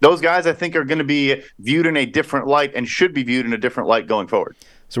things. Those guys, I think, are going to be viewed in a different light and should be viewed in a different light going forward.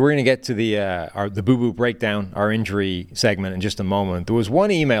 So we're going to get to the boo-boo breakdown, our injury segment in just a moment. There was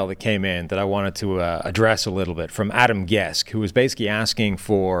one email that came in that I wanted to address a little bit from Adam Gesk, who was basically asking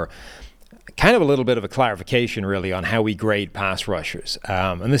for kind of a little bit of a clarification, really, on how we grade pass rushers.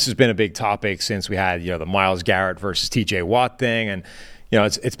 And this has been a big topic since we had, the Myles Garrett versus TJ Watt thing. And,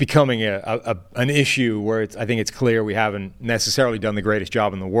 it's becoming an issue where I think it's clear we haven't necessarily done the greatest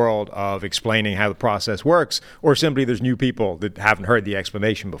job in the world of explaining how the process works, or simply there's new people that haven't heard the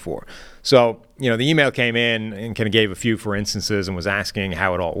explanation before. So, the email came in and kind of gave a few for instances and was asking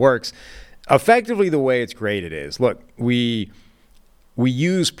how it all works. Effectively, the way it's graded is, look, we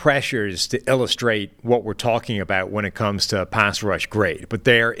use pressures to illustrate what we're talking about when it comes to pass rush grade, but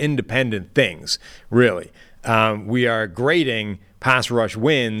they are independent things, really. We are grading pass rush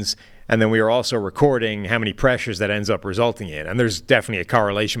wins, and then we are also recording how many pressures that ends up resulting in. And there's definitely a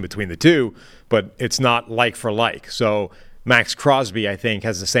correlation between the two, but it's not like for like. So Max Crosby, I think,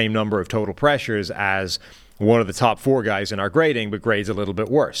 has the same number of total pressures as one of the top 4 guys in our grading, but grades a little bit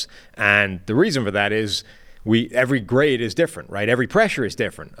worse. And the reason for that is every grade is different, right? Every pressure is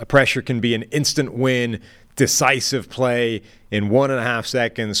different. A pressure can be an instant win, decisive play in 1.5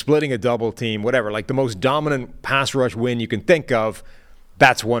 seconds, splitting a double team, whatever. Like the most dominant pass rush win you can think of,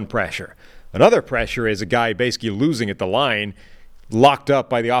 that's one pressure. Another pressure is a guy basically losing at the line, locked up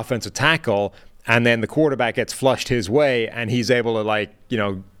by the offensive tackle, and then the quarterback gets flushed his way, and he's able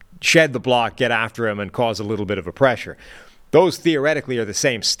to shed the block, get after him, and cause a little bit of a pressure. Those theoretically are the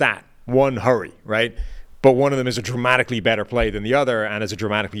same stat, one hurry, right? But one of them is a dramatically better play than the other and is a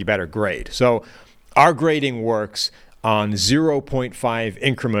dramatically better grade. So our grading works on 0.5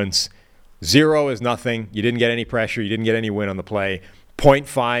 increments. 0 is nothing. You didn't get any pressure. You didn't get any win on the play.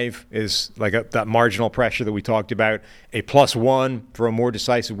 0.5 is like that marginal pressure that we talked about. A +1 for a more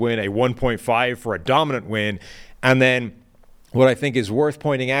decisive win. A 1.5 for a dominant win. And then what I think is worth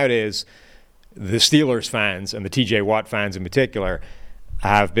pointing out is the Steelers fans, and the TJ Watt fans in particular,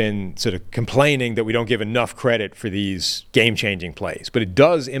 have been sort of complaining that we don't give enough credit for these game-changing plays. But it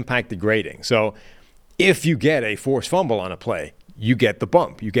does impact the grading. So if you get a forced fumble on a play, you get the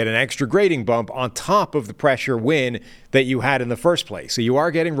bump. You get an extra grading bump on top of the pressure win that you had in the first place. So you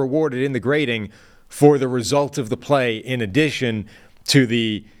are getting rewarded in the grading for the result of the play in addition to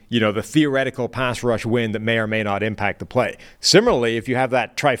the theoretical pass rush win that may or may not impact the play. Similarly, if you have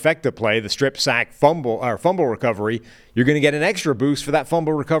that trifecta play, the strip sack fumble recovery, you're going to get an extra boost for that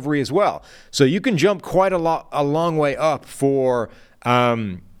fumble recovery as well. So you can jump quite a long way up for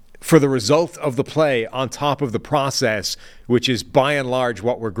the result of the play on top of the process, which is by and large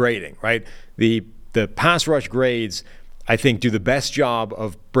what we're grading, right? The pass rush grades I think, do the best job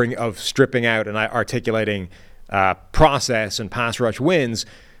of stripping out and articulating process and pass rush wins.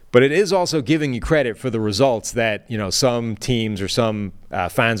 But it is also giving you credit for the results that, some teams or some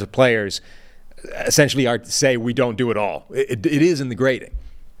fans of players essentially say we don't do it all. It is in the grading.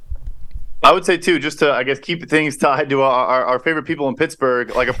 I would say, too, just to, I guess, keep things tied to our favorite people in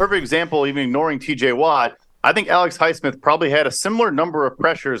Pittsburgh, like a perfect example, even ignoring TJ Watt, I think Alex Highsmith probably had a similar number of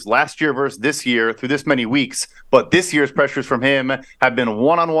pressures last year versus this year through this many weeks. But this year's pressures from him have been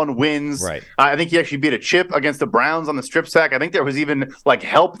one-on-one wins. Right. I think he actually beat a chip against the Browns on the strip sack. I think there was even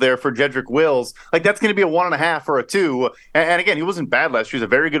help there for Jedrick Wills. That's going to be a 1.5 or a 2. And again, he wasn't bad last year. He's a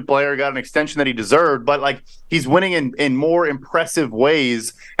very good player, got an extension that he deserved. But he's winning in more impressive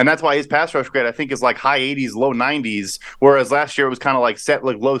ways. And that's why his pass rush grade, I think, is high 80s, low 90s. Whereas last year it was kind of set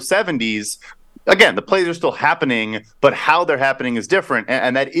low 70s. Again, the plays are still happening, but how they're happening is different,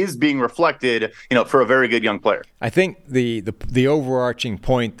 and that is being reflected, for a very good young player. I think the overarching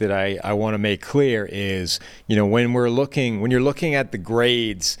point that I want to make clear is, when you're looking at the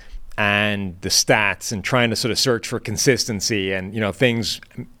grades and the stats and trying to sort of search for consistency and things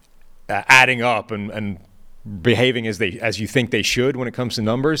adding up and behaving as you think they should when it comes to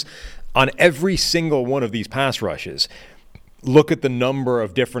numbers, on every single one of these pass rushes, look at the number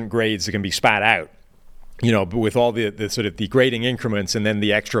of different grades that can be spat out, with all the sort of the grading increments and then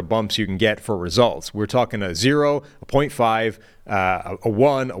the extra bumps you can get for results. We're talking a 0, a 0.5, a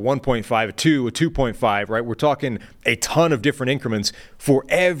 1, a 1.5, a 2, a 2.5, right? We're talking a ton of different increments for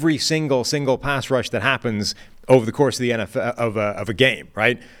every single pass rush that happens over the course of the NFL of a game,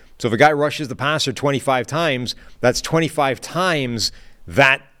 right? So if a guy rushes the passer 25 times, that's 25 times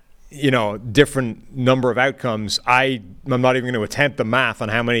that different number of outcomes. I'm not even going to attempt the math on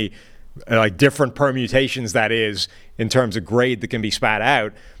how many different permutations that is in terms of grade that can be spat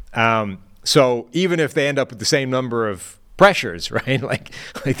out. So even if they end up with the same number of pressures, right?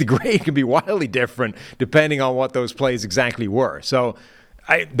 The grade can be wildly different depending on what those plays exactly were. So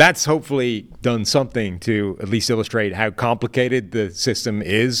that's hopefully done something to at least illustrate how complicated the system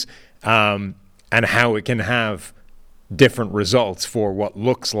is, and how it can have different results for what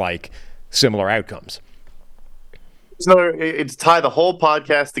looks like similar outcomes. It's tie the whole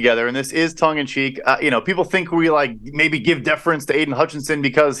podcast together, and this is tongue-in-cheek. People think we maybe give deference to Aiden Hutchinson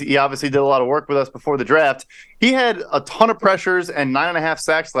because he obviously did a lot of work with us before the draft. He had a ton of pressures and 9.5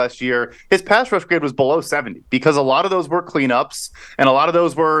 sacks last year. His pass rush grade was below 70 because a lot of those were cleanups and a lot of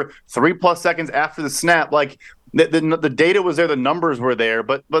those were 3+ seconds after the snap. The data was there, the numbers were there,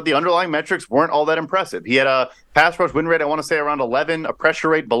 but the underlying metrics weren't all that impressive. He had a pass rush win rate, I want to say around 11, a pressure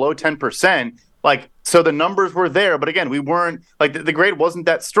rate below 10%. So the numbers were there, but again, we weren't the grade wasn't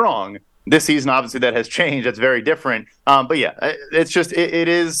that strong. This season, obviously, that has changed. That's very different. But yeah, it's just it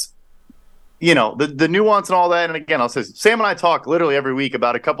is. The nuance and all that. And again, I'll say Sam and I talk literally every week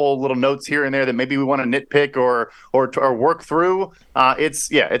about a couple little notes here and there that maybe we want to nitpick or work through.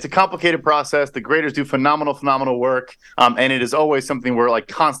 It's a complicated process. The graders do phenomenal work. And it is always something we're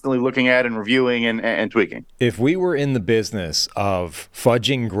constantly looking at and reviewing and tweaking. If we were in the business of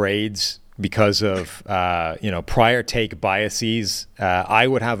fudging grades because of prior take biases, I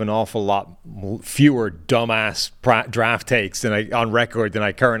would have an awful lot fewer dumbass draft takes on record than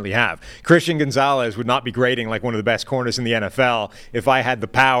I currently have. Christian Gonzalez would not be grading like one of the best corners in the NFL if I had the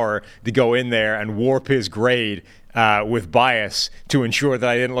power to go in there and warp his grade with bias to ensure that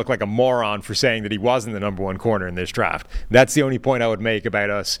I didn't look like a moron for saying that he wasn't the number one corner in this draft. That's the only point I would make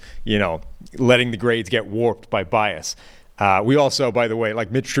about us, letting the grades get warped by bias. We also, by the way,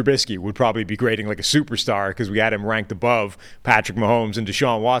 Mitch Trubisky would probably be grading like a superstar because we had him ranked above Patrick Mahomes and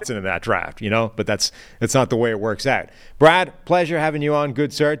Deshaun Watson in that draft, but that's not the way it works out. Brad, pleasure having you on.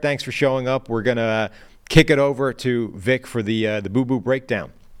 Good, sir. Thanks for showing up. We're going to kick it over to Vic for the boo-boo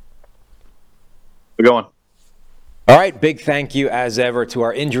breakdown. We're going. All right, big thank you as ever to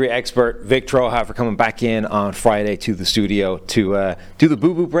our injury expert, Vic Troha, for coming back in on Friday to the studio to do the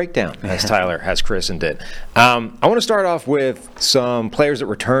boo-boo breakdown, as Tyler has christened it. I want to start off with some players that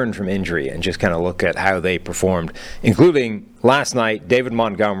returned from injury and just kind of look at how they performed, including last night, David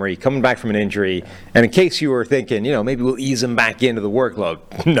Montgomery coming back from an injury. And in case you were thinking, maybe we'll ease him back into the workload.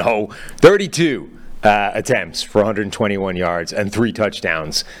 No, 32 attempts for 121 yards and 3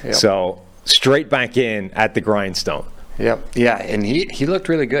 touchdowns. Yep. So straight back in at the grindstone. Yep. Yeah, and he looked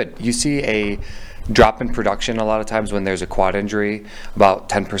really good. You see a drop in production a lot of times when there's a quad injury, about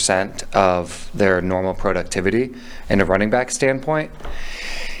 10% of their normal productivity in a running back standpoint.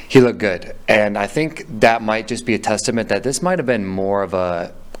 He looked good. And I think that might just be a testament that this might have been more of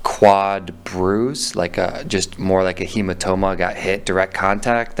a quad bruise, just more like a hematoma, got hit direct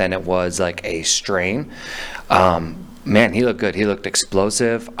contact, than it was like a strain. man, he looked good. He looked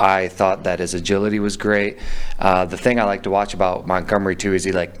explosive. I thought that his agility was great. The thing I like to watch about Montgomery too is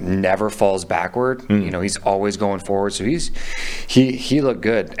he never falls backward. He's always going forward. So he looked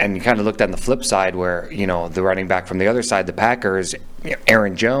good. And you kind of looked on the flip side where the running back from the other side, the Packers,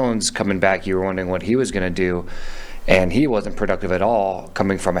 Aaron Jones coming back. You were wondering what he was going to do. And he wasn't productive at all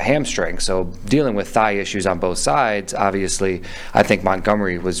coming from a hamstring. So dealing with thigh issues on both sides, obviously, I think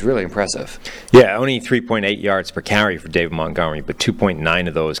Montgomery was really impressive. Yeah, only 3.8 yards per carry for David Montgomery, but 2.9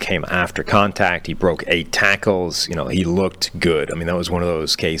 of those came after contact. He broke 8 tackles. He looked good. I mean, that was one of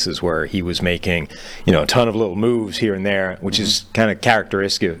those cases where he was making, a ton of little moves here and there, which is kind of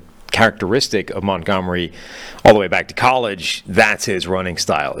characteristic of Montgomery all the way back to college. That's his running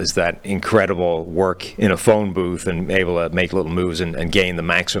style, is that incredible work in a phone booth and able to make little moves and gain the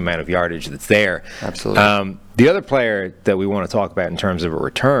maximum amount of yardage that's there. Absolutely. The other player that we want to talk about in terms of a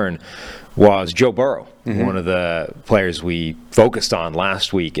return was Joe Burrow, one of the players we focused on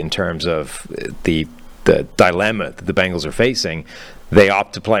last week in terms of the dilemma that the Bengals are facing. They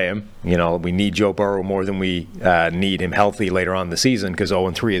opt to play him. We need Joe Burrow more than we need him healthy later on in the season because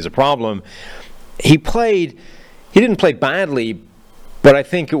 0-3 is a problem. He didn't play badly, but I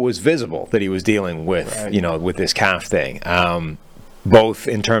think it was visible that he was dealing with, with this calf thing. Both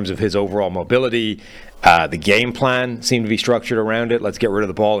in terms of his overall mobility, the game plan seemed to be structured around it. Let's get rid of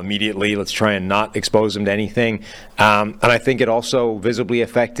the ball immediately. Let's try and not expose him to anything. And I think it also visibly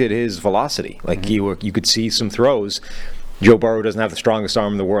affected his velocity. You could see some throws. Joe Burrow doesn't have the strongest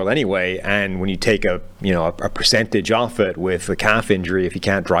arm in the world anyway, and when you take a percentage off it with a calf injury, if you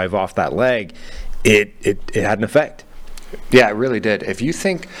can't drive off that leg, it had an effect. Yeah, it really did. If you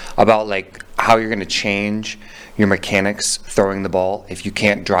think about how you're going to change your mechanics throwing the ball, if you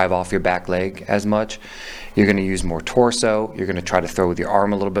can't drive off your back leg as much, you're going to use more torso. You're going to try to throw with your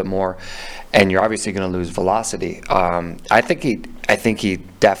arm a little bit more, and you're obviously going to lose velocity. I think he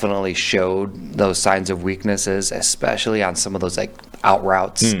definitely showed those signs of weaknesses, especially on some of those out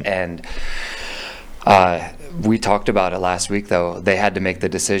routes. And we talked about it last week, though. They had to make the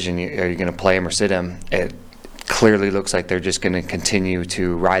decision: are you going to play him or sit him? It clearly looks like they're just going to continue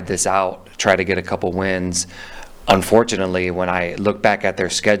to ride this out, try to get a couple wins. Unfortunately, when I look back at their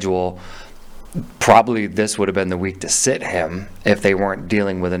schedule, probably this would have been the week to sit him if they weren't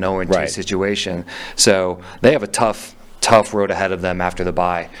dealing with an 0-2 situation. So they have a tough road ahead of them after the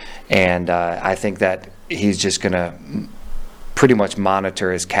bye. And I think that he's just going to pretty much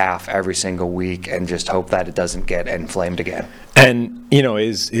monitor his calf every single week and just hope that it doesn't get inflamed again. And,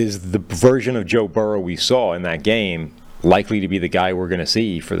 is the version of Joe Burrow we saw in that game likely to be the guy we're going to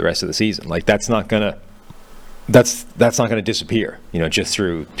see for the rest of the season? That's not going to disappear, just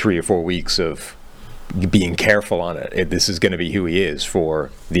through 3 or 4 weeks of being careful on it. This is going to be who he is for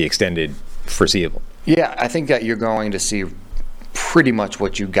the extended foreseeable. Yeah, I think that you're going to see pretty much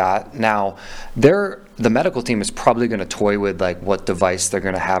what you got. Now, the medical team is probably going to toy with what device they're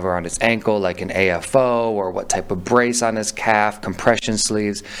going to have around his ankle, like an AFO, or what type of brace on his calf, compression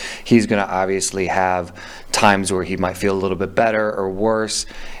sleeves. He's going to obviously have times where he might feel a little bit better or worse.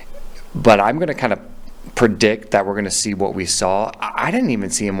 But I'm going to kind of predict that we're going to see what we saw. I didn't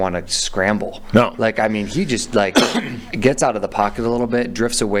even see him want to scramble. No. He just gets out of the pocket a little bit,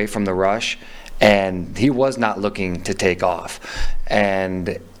 drifts away from the rush, and he was not looking to take off.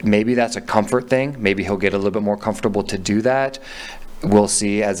 And maybe that's a comfort thing. Maybe he'll get a little bit more comfortable to do that. We'll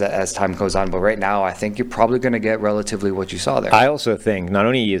see as time goes on. But right now, I think you're probably going to get relatively what you saw there. I also think not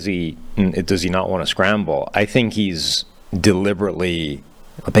only does he not want to scramble, I think he's deliberately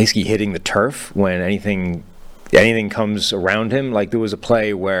basically hitting the turf when anything comes around him. There was a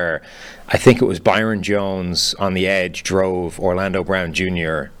play where I think it was Byron Jones on the edge drove Orlando Brown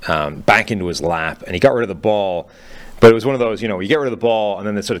Jr. Back into his lap, and he got rid of the ball. But it was one of those, you get rid of the ball, and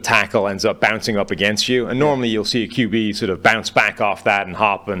then the sort of tackle ends up bouncing up against you. And normally you'll see a QB sort of bounce back off that and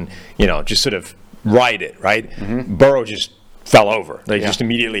hop and, just sort of ride it, right? Mm-hmm. Burrow just fell over. Just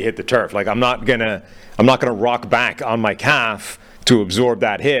immediately hit the turf. I'm not gonna rock back on my calf to absorb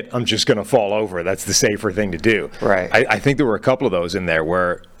that hit. I'm just going to fall over. That's the safer thing to do. Right. I think there were a couple of those in there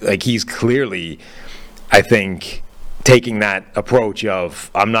where he's clearly, I think, taking that approach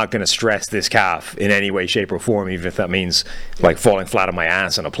of I'm not going to stress this calf in any way, shape, or form, even if that means falling flat on my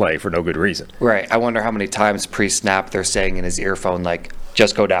ass on a play for no good reason. Right. I wonder how many times pre-snap they're saying in his earphone,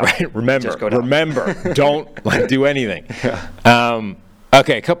 just go down. Right. Remember, don't do anything. Yeah.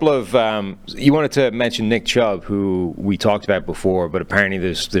 Okay, a couple of you wanted to mention Nick Chubb, who we talked about before, but apparently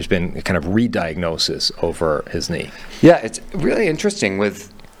there's been a kind of re-diagnosis over his knee. Yeah, it's really interesting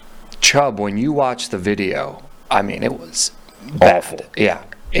with Chubb. When you watch the video, it was awful. Yeah,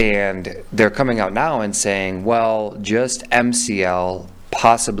 And they're coming out now and saying, well, just MCL,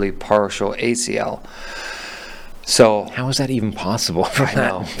 possibly partial ACL. So how is that even possible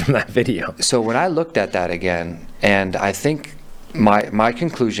from that video? So when I looked at that again, and I think my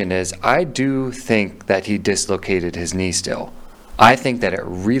conclusion is, I do think that he dislocated his knee still. I think that it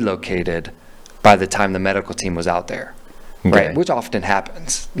relocated by the time the medical team was out there. Okay. Right, which often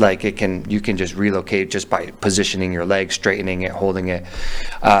happens. Like you can just relocate just by positioning your leg, straightening it, holding it.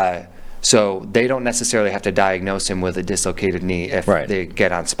 So they don't necessarily have to diagnose him with a dislocated knee if they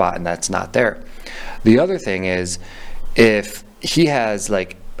get on spot and that's not there. The other thing is, if he has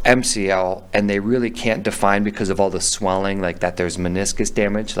like MCL and they really can't define because of all the swelling, like that there's meniscus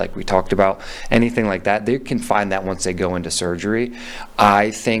damage, like we talked about, anything like that, they can find that once they go into surgery.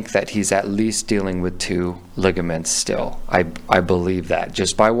 I think that he's at least dealing with 2 ligaments still. I believe that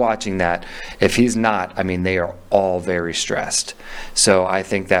just by watching that. If he's not, I mean, they are all very stressed. So I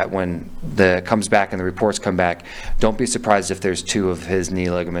think that when comes back and the reports come back, don't be surprised if there's 2 of his knee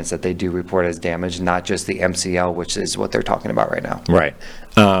ligaments that they do report as damaged, not just the MCL, which is what they're talking about right now. Right.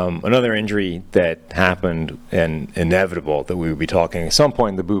 Another injury that happened and inevitable that we would be talking at some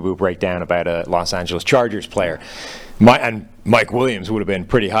point in the Boo Boo breakdown about a Los Angeles Chargers player. Mike Williams would have been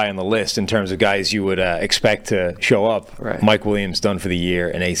pretty high on the list in terms of guys you would expect to show up. Right. Mike Williams done for the year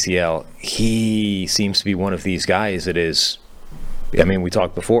in ACL. He seems to be one of these guys that is, I mean, we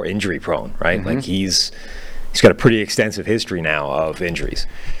talked before, injury prone, right? Mm-hmm. Like he's got a pretty extensive history now of injuries.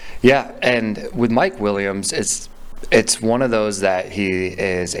 Yeah, and with Mike Williams, it's one of those that he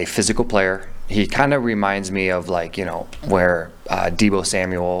is a physical player. He kind of reminds me of where Deebo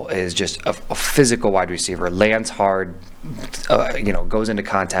Samuel is just a physical wide receiver, lands hard, goes into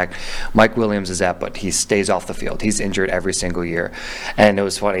contact. Mike Williams is that, but he stays off the field. He's injured every single year. And it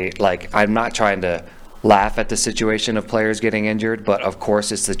was funny, I'm not trying to laugh at the situation of players getting injured, but of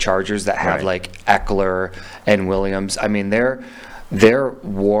course it's the Chargers that have Eckler and Williams. I mean, their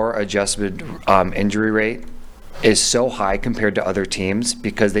WAR-adjusted injury rate is so high compared to other teams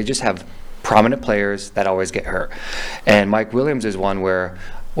because they just have prominent players that always get hurt. And Mike Williams is one where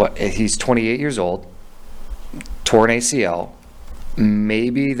he's 28 years old, torn ACL.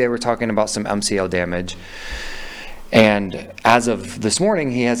 Maybe they were talking about some MCL damage. And as of this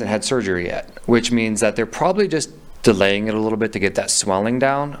morning, he hasn't had surgery yet, which means that they're probably just delaying it a little bit to get that swelling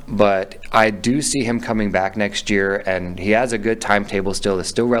down. But I do see him coming back next year, and he has a good timetable still. It's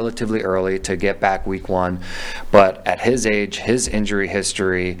still relatively early to get back week 1. But at his age, his injury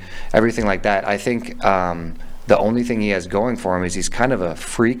history, everything like that, I think the only thing he has going for him is he's kind of a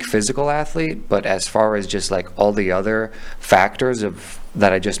freak physical athlete. But as far as just all the other factors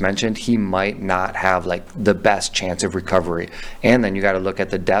that I just mentioned, he might not have the best chance of recovery. And then you got to look at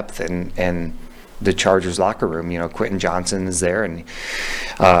the depth and the Chargers locker room. Quentin Johnson is there, and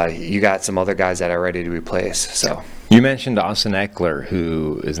you got some other guys that are ready to replace. So you mentioned Austin Eckler,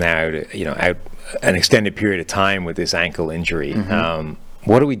 who is now out an extended period of time with this ankle injury. Mm-hmm.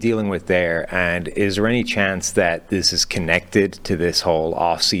 What are we dealing with there? And is there any chance that this is connected to this whole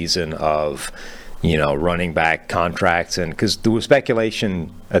off season of running back contracts? And because there was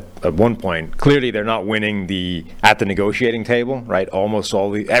speculation at one point, clearly they're not winning at the negotiating table, right? Almost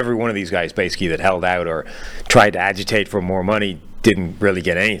every one of these guys basically that held out or tried to agitate for more money didn't really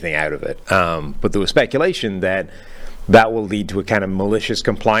get anything out of it. But there was speculation that will lead to a kind of malicious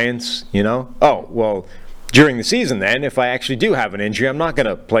compliance, Oh, well, during the season then, if I actually do have an injury, I'm not going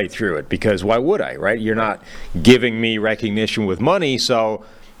to play through it because why would I, right? You're not giving me recognition with money, so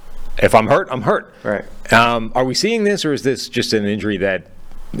if I'm hurt, I'm hurt. Right. Are we seeing this, or is this just an injury that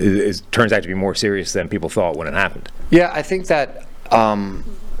turns out to be more serious than people thought when it happened? Yeah, I think that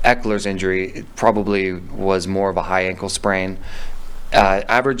Eckler's injury probably was more of a high ankle sprain.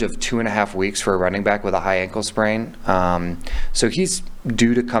 Average of 2.5 weeks for a running back with a high ankle sprain. So he's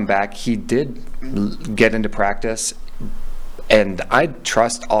due to come back. He did get into practice, and I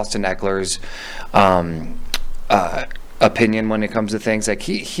trust Austin Eckler's opinion when it comes to things.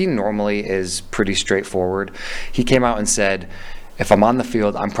 He normally is pretty straightforward. He came out and said, if I'm on the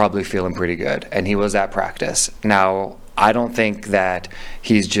field, I'm probably feeling pretty good. And he was at practice. Now, I don't think that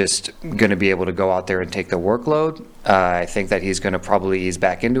he's just going to be able to go out there and take the workload. I think that he's going to probably ease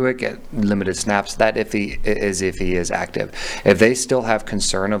back into it, get limited snaps, that if he is active. If they still have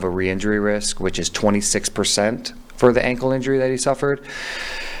concern of a re-injury risk, which is 26% for the ankle injury that he suffered,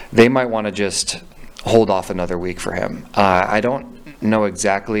 they might want to just hold off another week for him. I don't know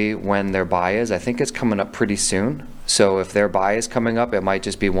exactly when their bye is. I think it's coming up pretty soon. So if their bye is coming up, it might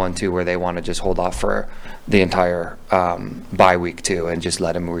just be 1-2 where they want to just hold off for the entire bye week too and just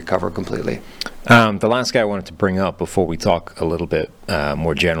let him recover completely. The last guy I wanted to bring up before we talk a little bit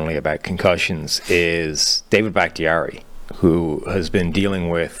more generally about concussions is David Bakhtiari, who has been dealing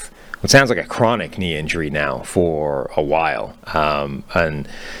with what sounds like a chronic knee injury now for a while. And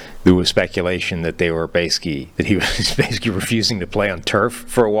there was speculation that he was basically refusing to play on turf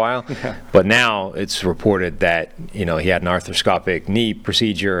for a while. Yeah. But now it's reported that, he had an arthroscopic knee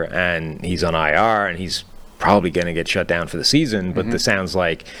procedure and he's on IR and he's probably going to get shut down for the season. But this sounds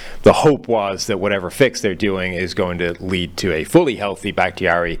like the hope was that whatever fix they're doing is going to lead to a fully healthy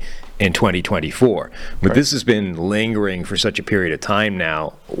Bakhtiari in 2024. But This has been lingering for such a period of time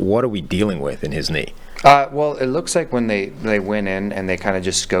now. What are we dealing with in his knee? Well, it looks like when they went in and they kind of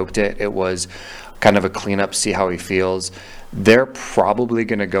just scoped it, it was kind of a cleanup, see how he feels. They're probably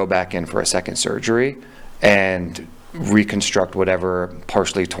going to go back in for a second surgery and reconstruct whatever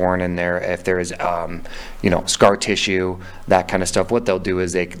partially torn in there. If there is, scar tissue, that kind of stuff. What they'll do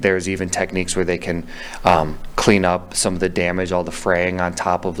is there's even techniques where they can clean up some of the damage, all the fraying on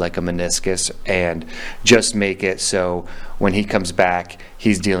top of like a meniscus, and just make it so when he comes back,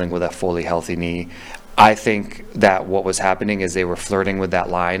 he's dealing with a fully healthy knee. I think that what was happening is they were flirting with that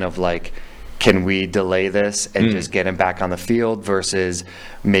line of like, can we delay this and just get him back on the field versus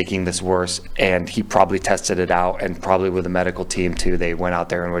making this worse? And he probably tested it out, and probably with the medical team too, they went out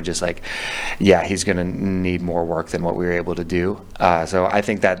there and were just like, yeah, he's going to need more work than what we were able to do. So I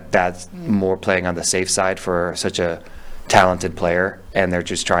think that's more playing on the safe side for such a talented player, and they're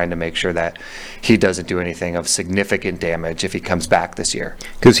just trying to make sure that he doesn't do anything of significant damage if he comes back this year.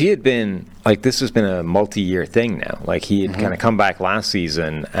 Because he had been, like, this has been a multi-year thing now. Like, he had kind of come back last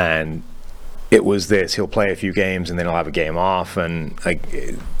season, and it was this, he'll play a few games and then he'll have a game off, and like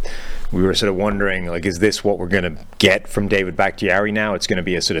we were sort of wondering, like, is this what we're going to get from David Bakhtiari now? It's going to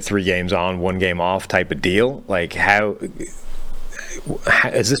be a sort of 3 games on, 1 game off type of deal? Like, how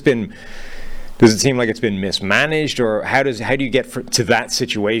has this been? Does it seem like it's been mismanaged, or how do you get to that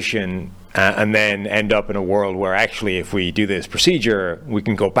situation and then end up in a world where actually, if we do this procedure, we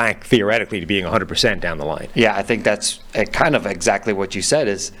can go back theoretically to being 100% down the line? Yeah, I think that's kind of exactly what you said.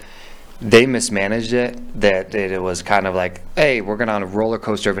 Is they mismanaged it, that it was kind of like, hey, we're going on a roller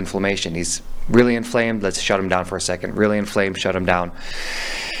coaster of inflammation. He's really inflamed, let's shut him down for a second. Really inflamed, shut him down.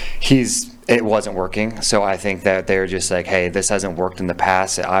 It wasn't working, so I think that they're just like, hey, this hasn't worked in the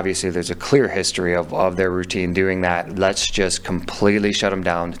past. Obviously, there's a clear history of their routine doing that. Let's just completely shut him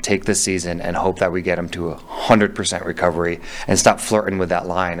down, take the season, and hope that we get him to 100% recovery and stop flirting with that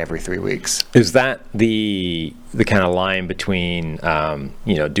line every 3 weeks. Is that the kind of line between,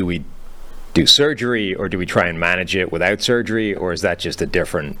 do we do surgery, or do we try and manage it without surgery, or is that just a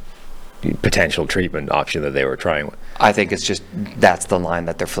different potential treatment option that they were trying with? I think it's just that's the line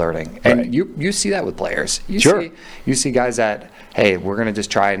that they're flirting, and right. you see that with players. You see guys that, hey, we're going to just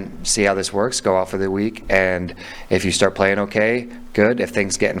try and see how this works, go out for the week, and if you start playing okay, good. If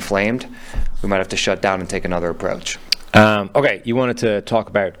things get inflamed, we might have to shut down and take another approach. Okay, you wanted to talk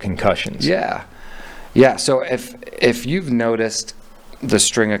about concussions. Yeah. So if you've noticed the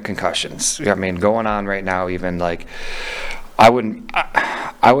string of concussions, I mean, going on right now, even like, I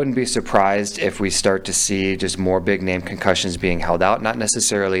wouldn't be surprised if we start to see just more big name concussions being held out. Not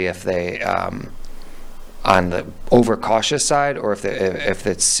necessarily if they on the overcautious side, or if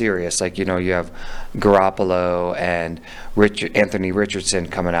it's serious. Like, you have Garoppolo and Anthony Richardson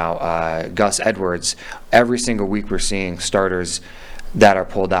coming out, Gus Edwards. Every single week we're seeing starters that are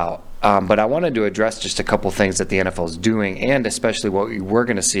pulled out. But I wanted to address just a couple things that the NFL is doing, and especially what we're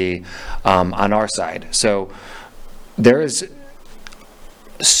going to see on our side. So there is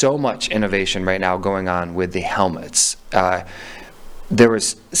so much innovation right now going on with the helmets. There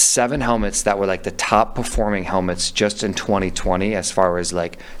was 7 helmets that were like the top performing helmets just in 2020 as far as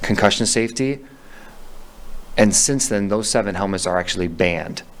like concussion safety. And since then, those 7 helmets are actually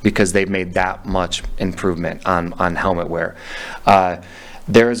banned because they've made that much improvement on helmet wear.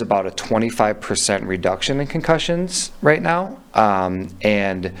 There is about a 25% reduction in concussions right now.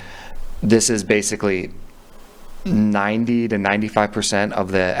 And this is basically 90 to 95%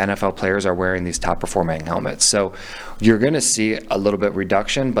 of the NFL players are wearing these top performing helmets. So you're going to see a little bit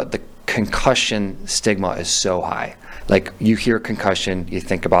reduction, but the concussion stigma is so high. Like, you hear concussion, you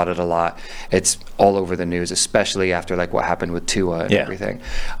think about it a lot. It's all over the news, especially after like what happened with Tua and everything.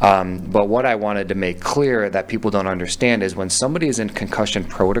 But what I wanted to make clear that people don't understand is when somebody is in concussion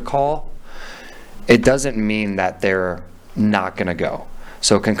protocol, it doesn't mean that they're not going to go.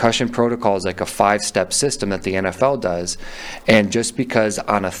 So concussion protocol is like a 5-step system that the NFL does. And just because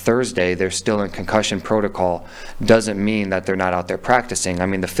on a Thursday they're still in concussion protocol doesn't mean that they're not out there practicing. I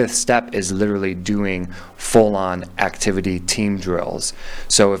mean, the 5th step is literally doing full-on activity team drills.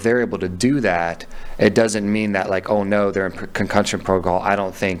 So if they're able to do that, it doesn't mean that like, oh no, they're in concussion protocol, I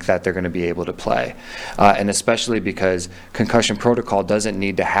don't think that they're going to be able to play. And especially because concussion protocol doesn't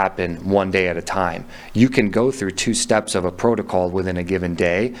need to happen one day at a time. You can go through 2 steps of a protocol within a given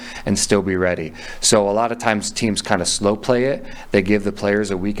day and still be ready. So a lot of times teams kind of slow play it. They give the players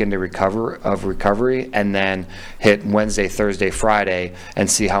a weekend of recovery and then hit Wednesday, Thursday, Friday and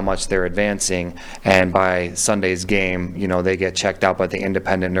see how much they're advancing. And by Sunday's game, they get checked out by the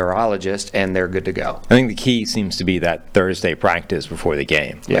independent neurologist and they're good to go. I think the key seems to be that Thursday practice before the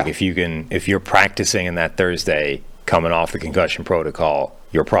game. Yeah. Like if you're practicing in that Thursday coming off the concussion protocol,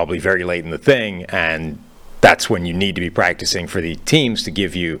 you're probably very late in the thing, and that's when you need to be practicing for the teams to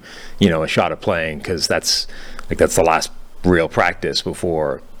give you, a shot at playing, because that's the last real practice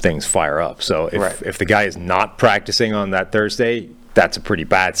before things fire up. So if the guy is not practicing on that Thursday, that's a pretty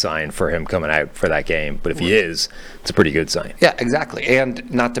bad sign for him coming out for that game. But if he is, it's a pretty good sign. Yeah, exactly. And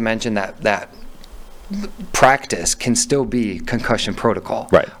not to mention that practice can still be concussion protocol.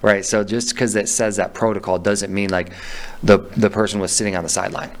 Right. So just because it says that protocol doesn't mean like the person was sitting on the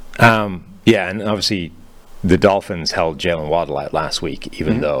sideline. Yeah, and obviously the Dolphins held Jalen Waddle out last week,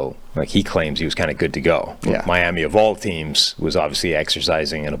 even though he claims he was kind of good to go. Yeah. Miami, of all teams, was obviously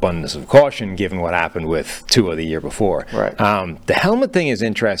exercising an abundance of caution given what happened with Tua the year before. Right. The helmet thing is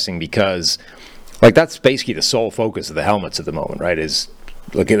interesting because that's basically the sole focus of the helmets at the moment, right?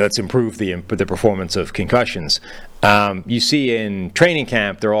 Let's improve the performance of concussions. You see in training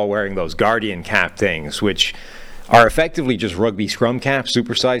camp, they're all wearing those Guardian cap things, which are effectively just rugby scrum caps,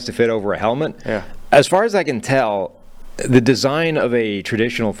 supersized to fit over a helmet. Yeah. As far as I can tell, the design of a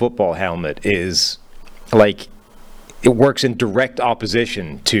traditional football helmet is it works in direct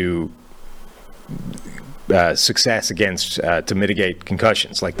opposition to success against to mitigate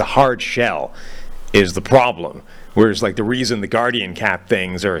concussions. Like the hard shell is the problem. Whereas the reason the Guardian cap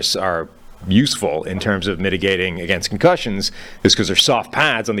things are useful in terms of mitigating against concussions is because they're soft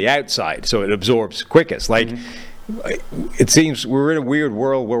pads on the outside, so it absorbs quickest. It seems we're in a weird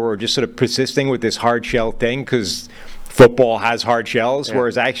world where we're just sort of persisting with this hard shell thing because football has hard shells,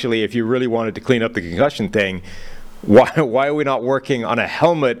 whereas actually if you really wanted to clean up the concussion thing, why are we not working on a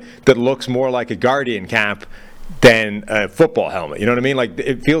helmet that looks more like a Guardian cap than a football helmet? You know what I mean?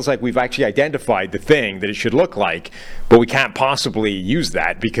 It feels like we've actually identified the thing that it should look like, but we can't possibly use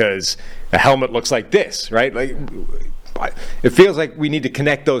that because a helmet looks like this, right? It feels like we need to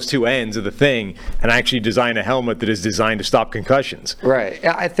connect those two ends of the thing and actually design a helmet that is designed to stop concussions. Right.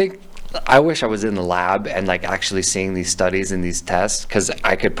 Yeah, I wish I was in the lab and actually seeing these studies and these tests, because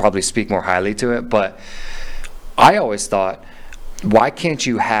I could probably speak more highly to it. But I always thought, why can't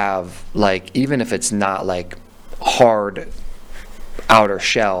you have even if it's not hard outer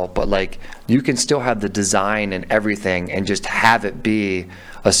shell, but you can still have the design and everything and just have it be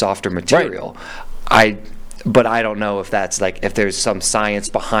a softer material. But I don't know if that's if there's some science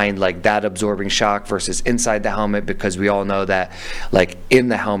behind that absorbing shock versus inside the helmet, because we all know that in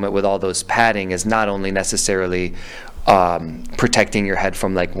the helmet with all those padding is not only necessarily protecting your head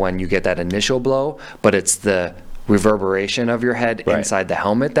from when you get that initial blow, but it's the reverberation of your head inside the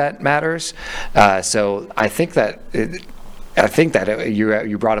helmet that matters. So I think that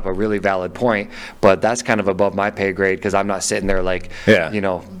you brought up a really valid point, but that's kind of above my pay grade because I'm not sitting there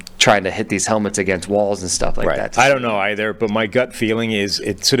trying to hit these helmets against walls and stuff like that. I don't know either, but my gut feeling is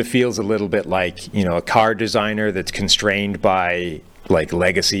it sort of feels a little bit like a car designer that's constrained by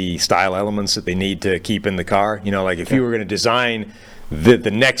legacy style elements that they need to keep in the car. If you were going to design the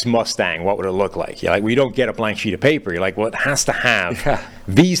next Mustang, what would it look like? We don't get a blank sheet of paper. You're it has to have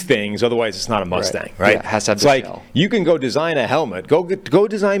these things, otherwise it's not a Mustang, right? Yeah, it has to have it's the shell. You can go design a helmet. Go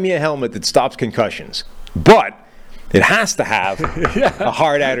design me a helmet that stops concussions, but it has to have a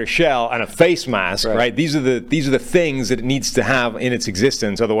hard outer shell and a face mask, right? These are the things that it needs to have in its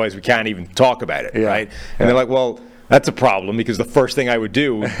existence. Otherwise, we can't even talk about it, right? And they're well, that's a problem because the first thing I would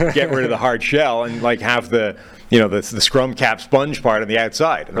do would get rid of the hard shell and have the the scrum cap sponge part on the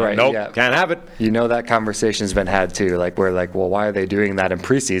outside. And nope, can't have it. That conversation's been had too. We're well, why are they doing that in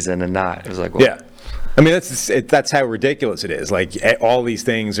preseason and not? It was well, yeah. I mean, that's how ridiculous it is. All these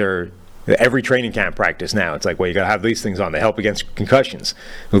things are. Every training camp practice now, it's you got to have these things on. They help against concussions.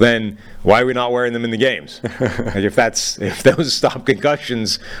 Well, then why are we not wearing them in the games? If those stop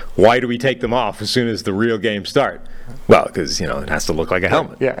concussions, why do we take them off as soon as the real games start? Well, because it has to look like a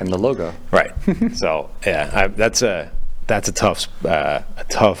helmet. Yeah, and the logo. Right. So yeah, that's a that's a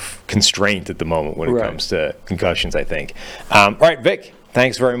tough constraint at the moment when it comes to concussions, I think. All right, Vic,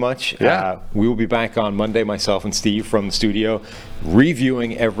 thanks very much. We will be back on Monday, myself and Steve from the studio,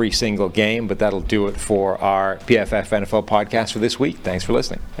 reviewing every single game, but that'll do it for our PFF NFL podcast for this week. Thanks for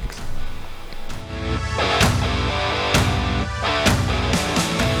listening. Thanks.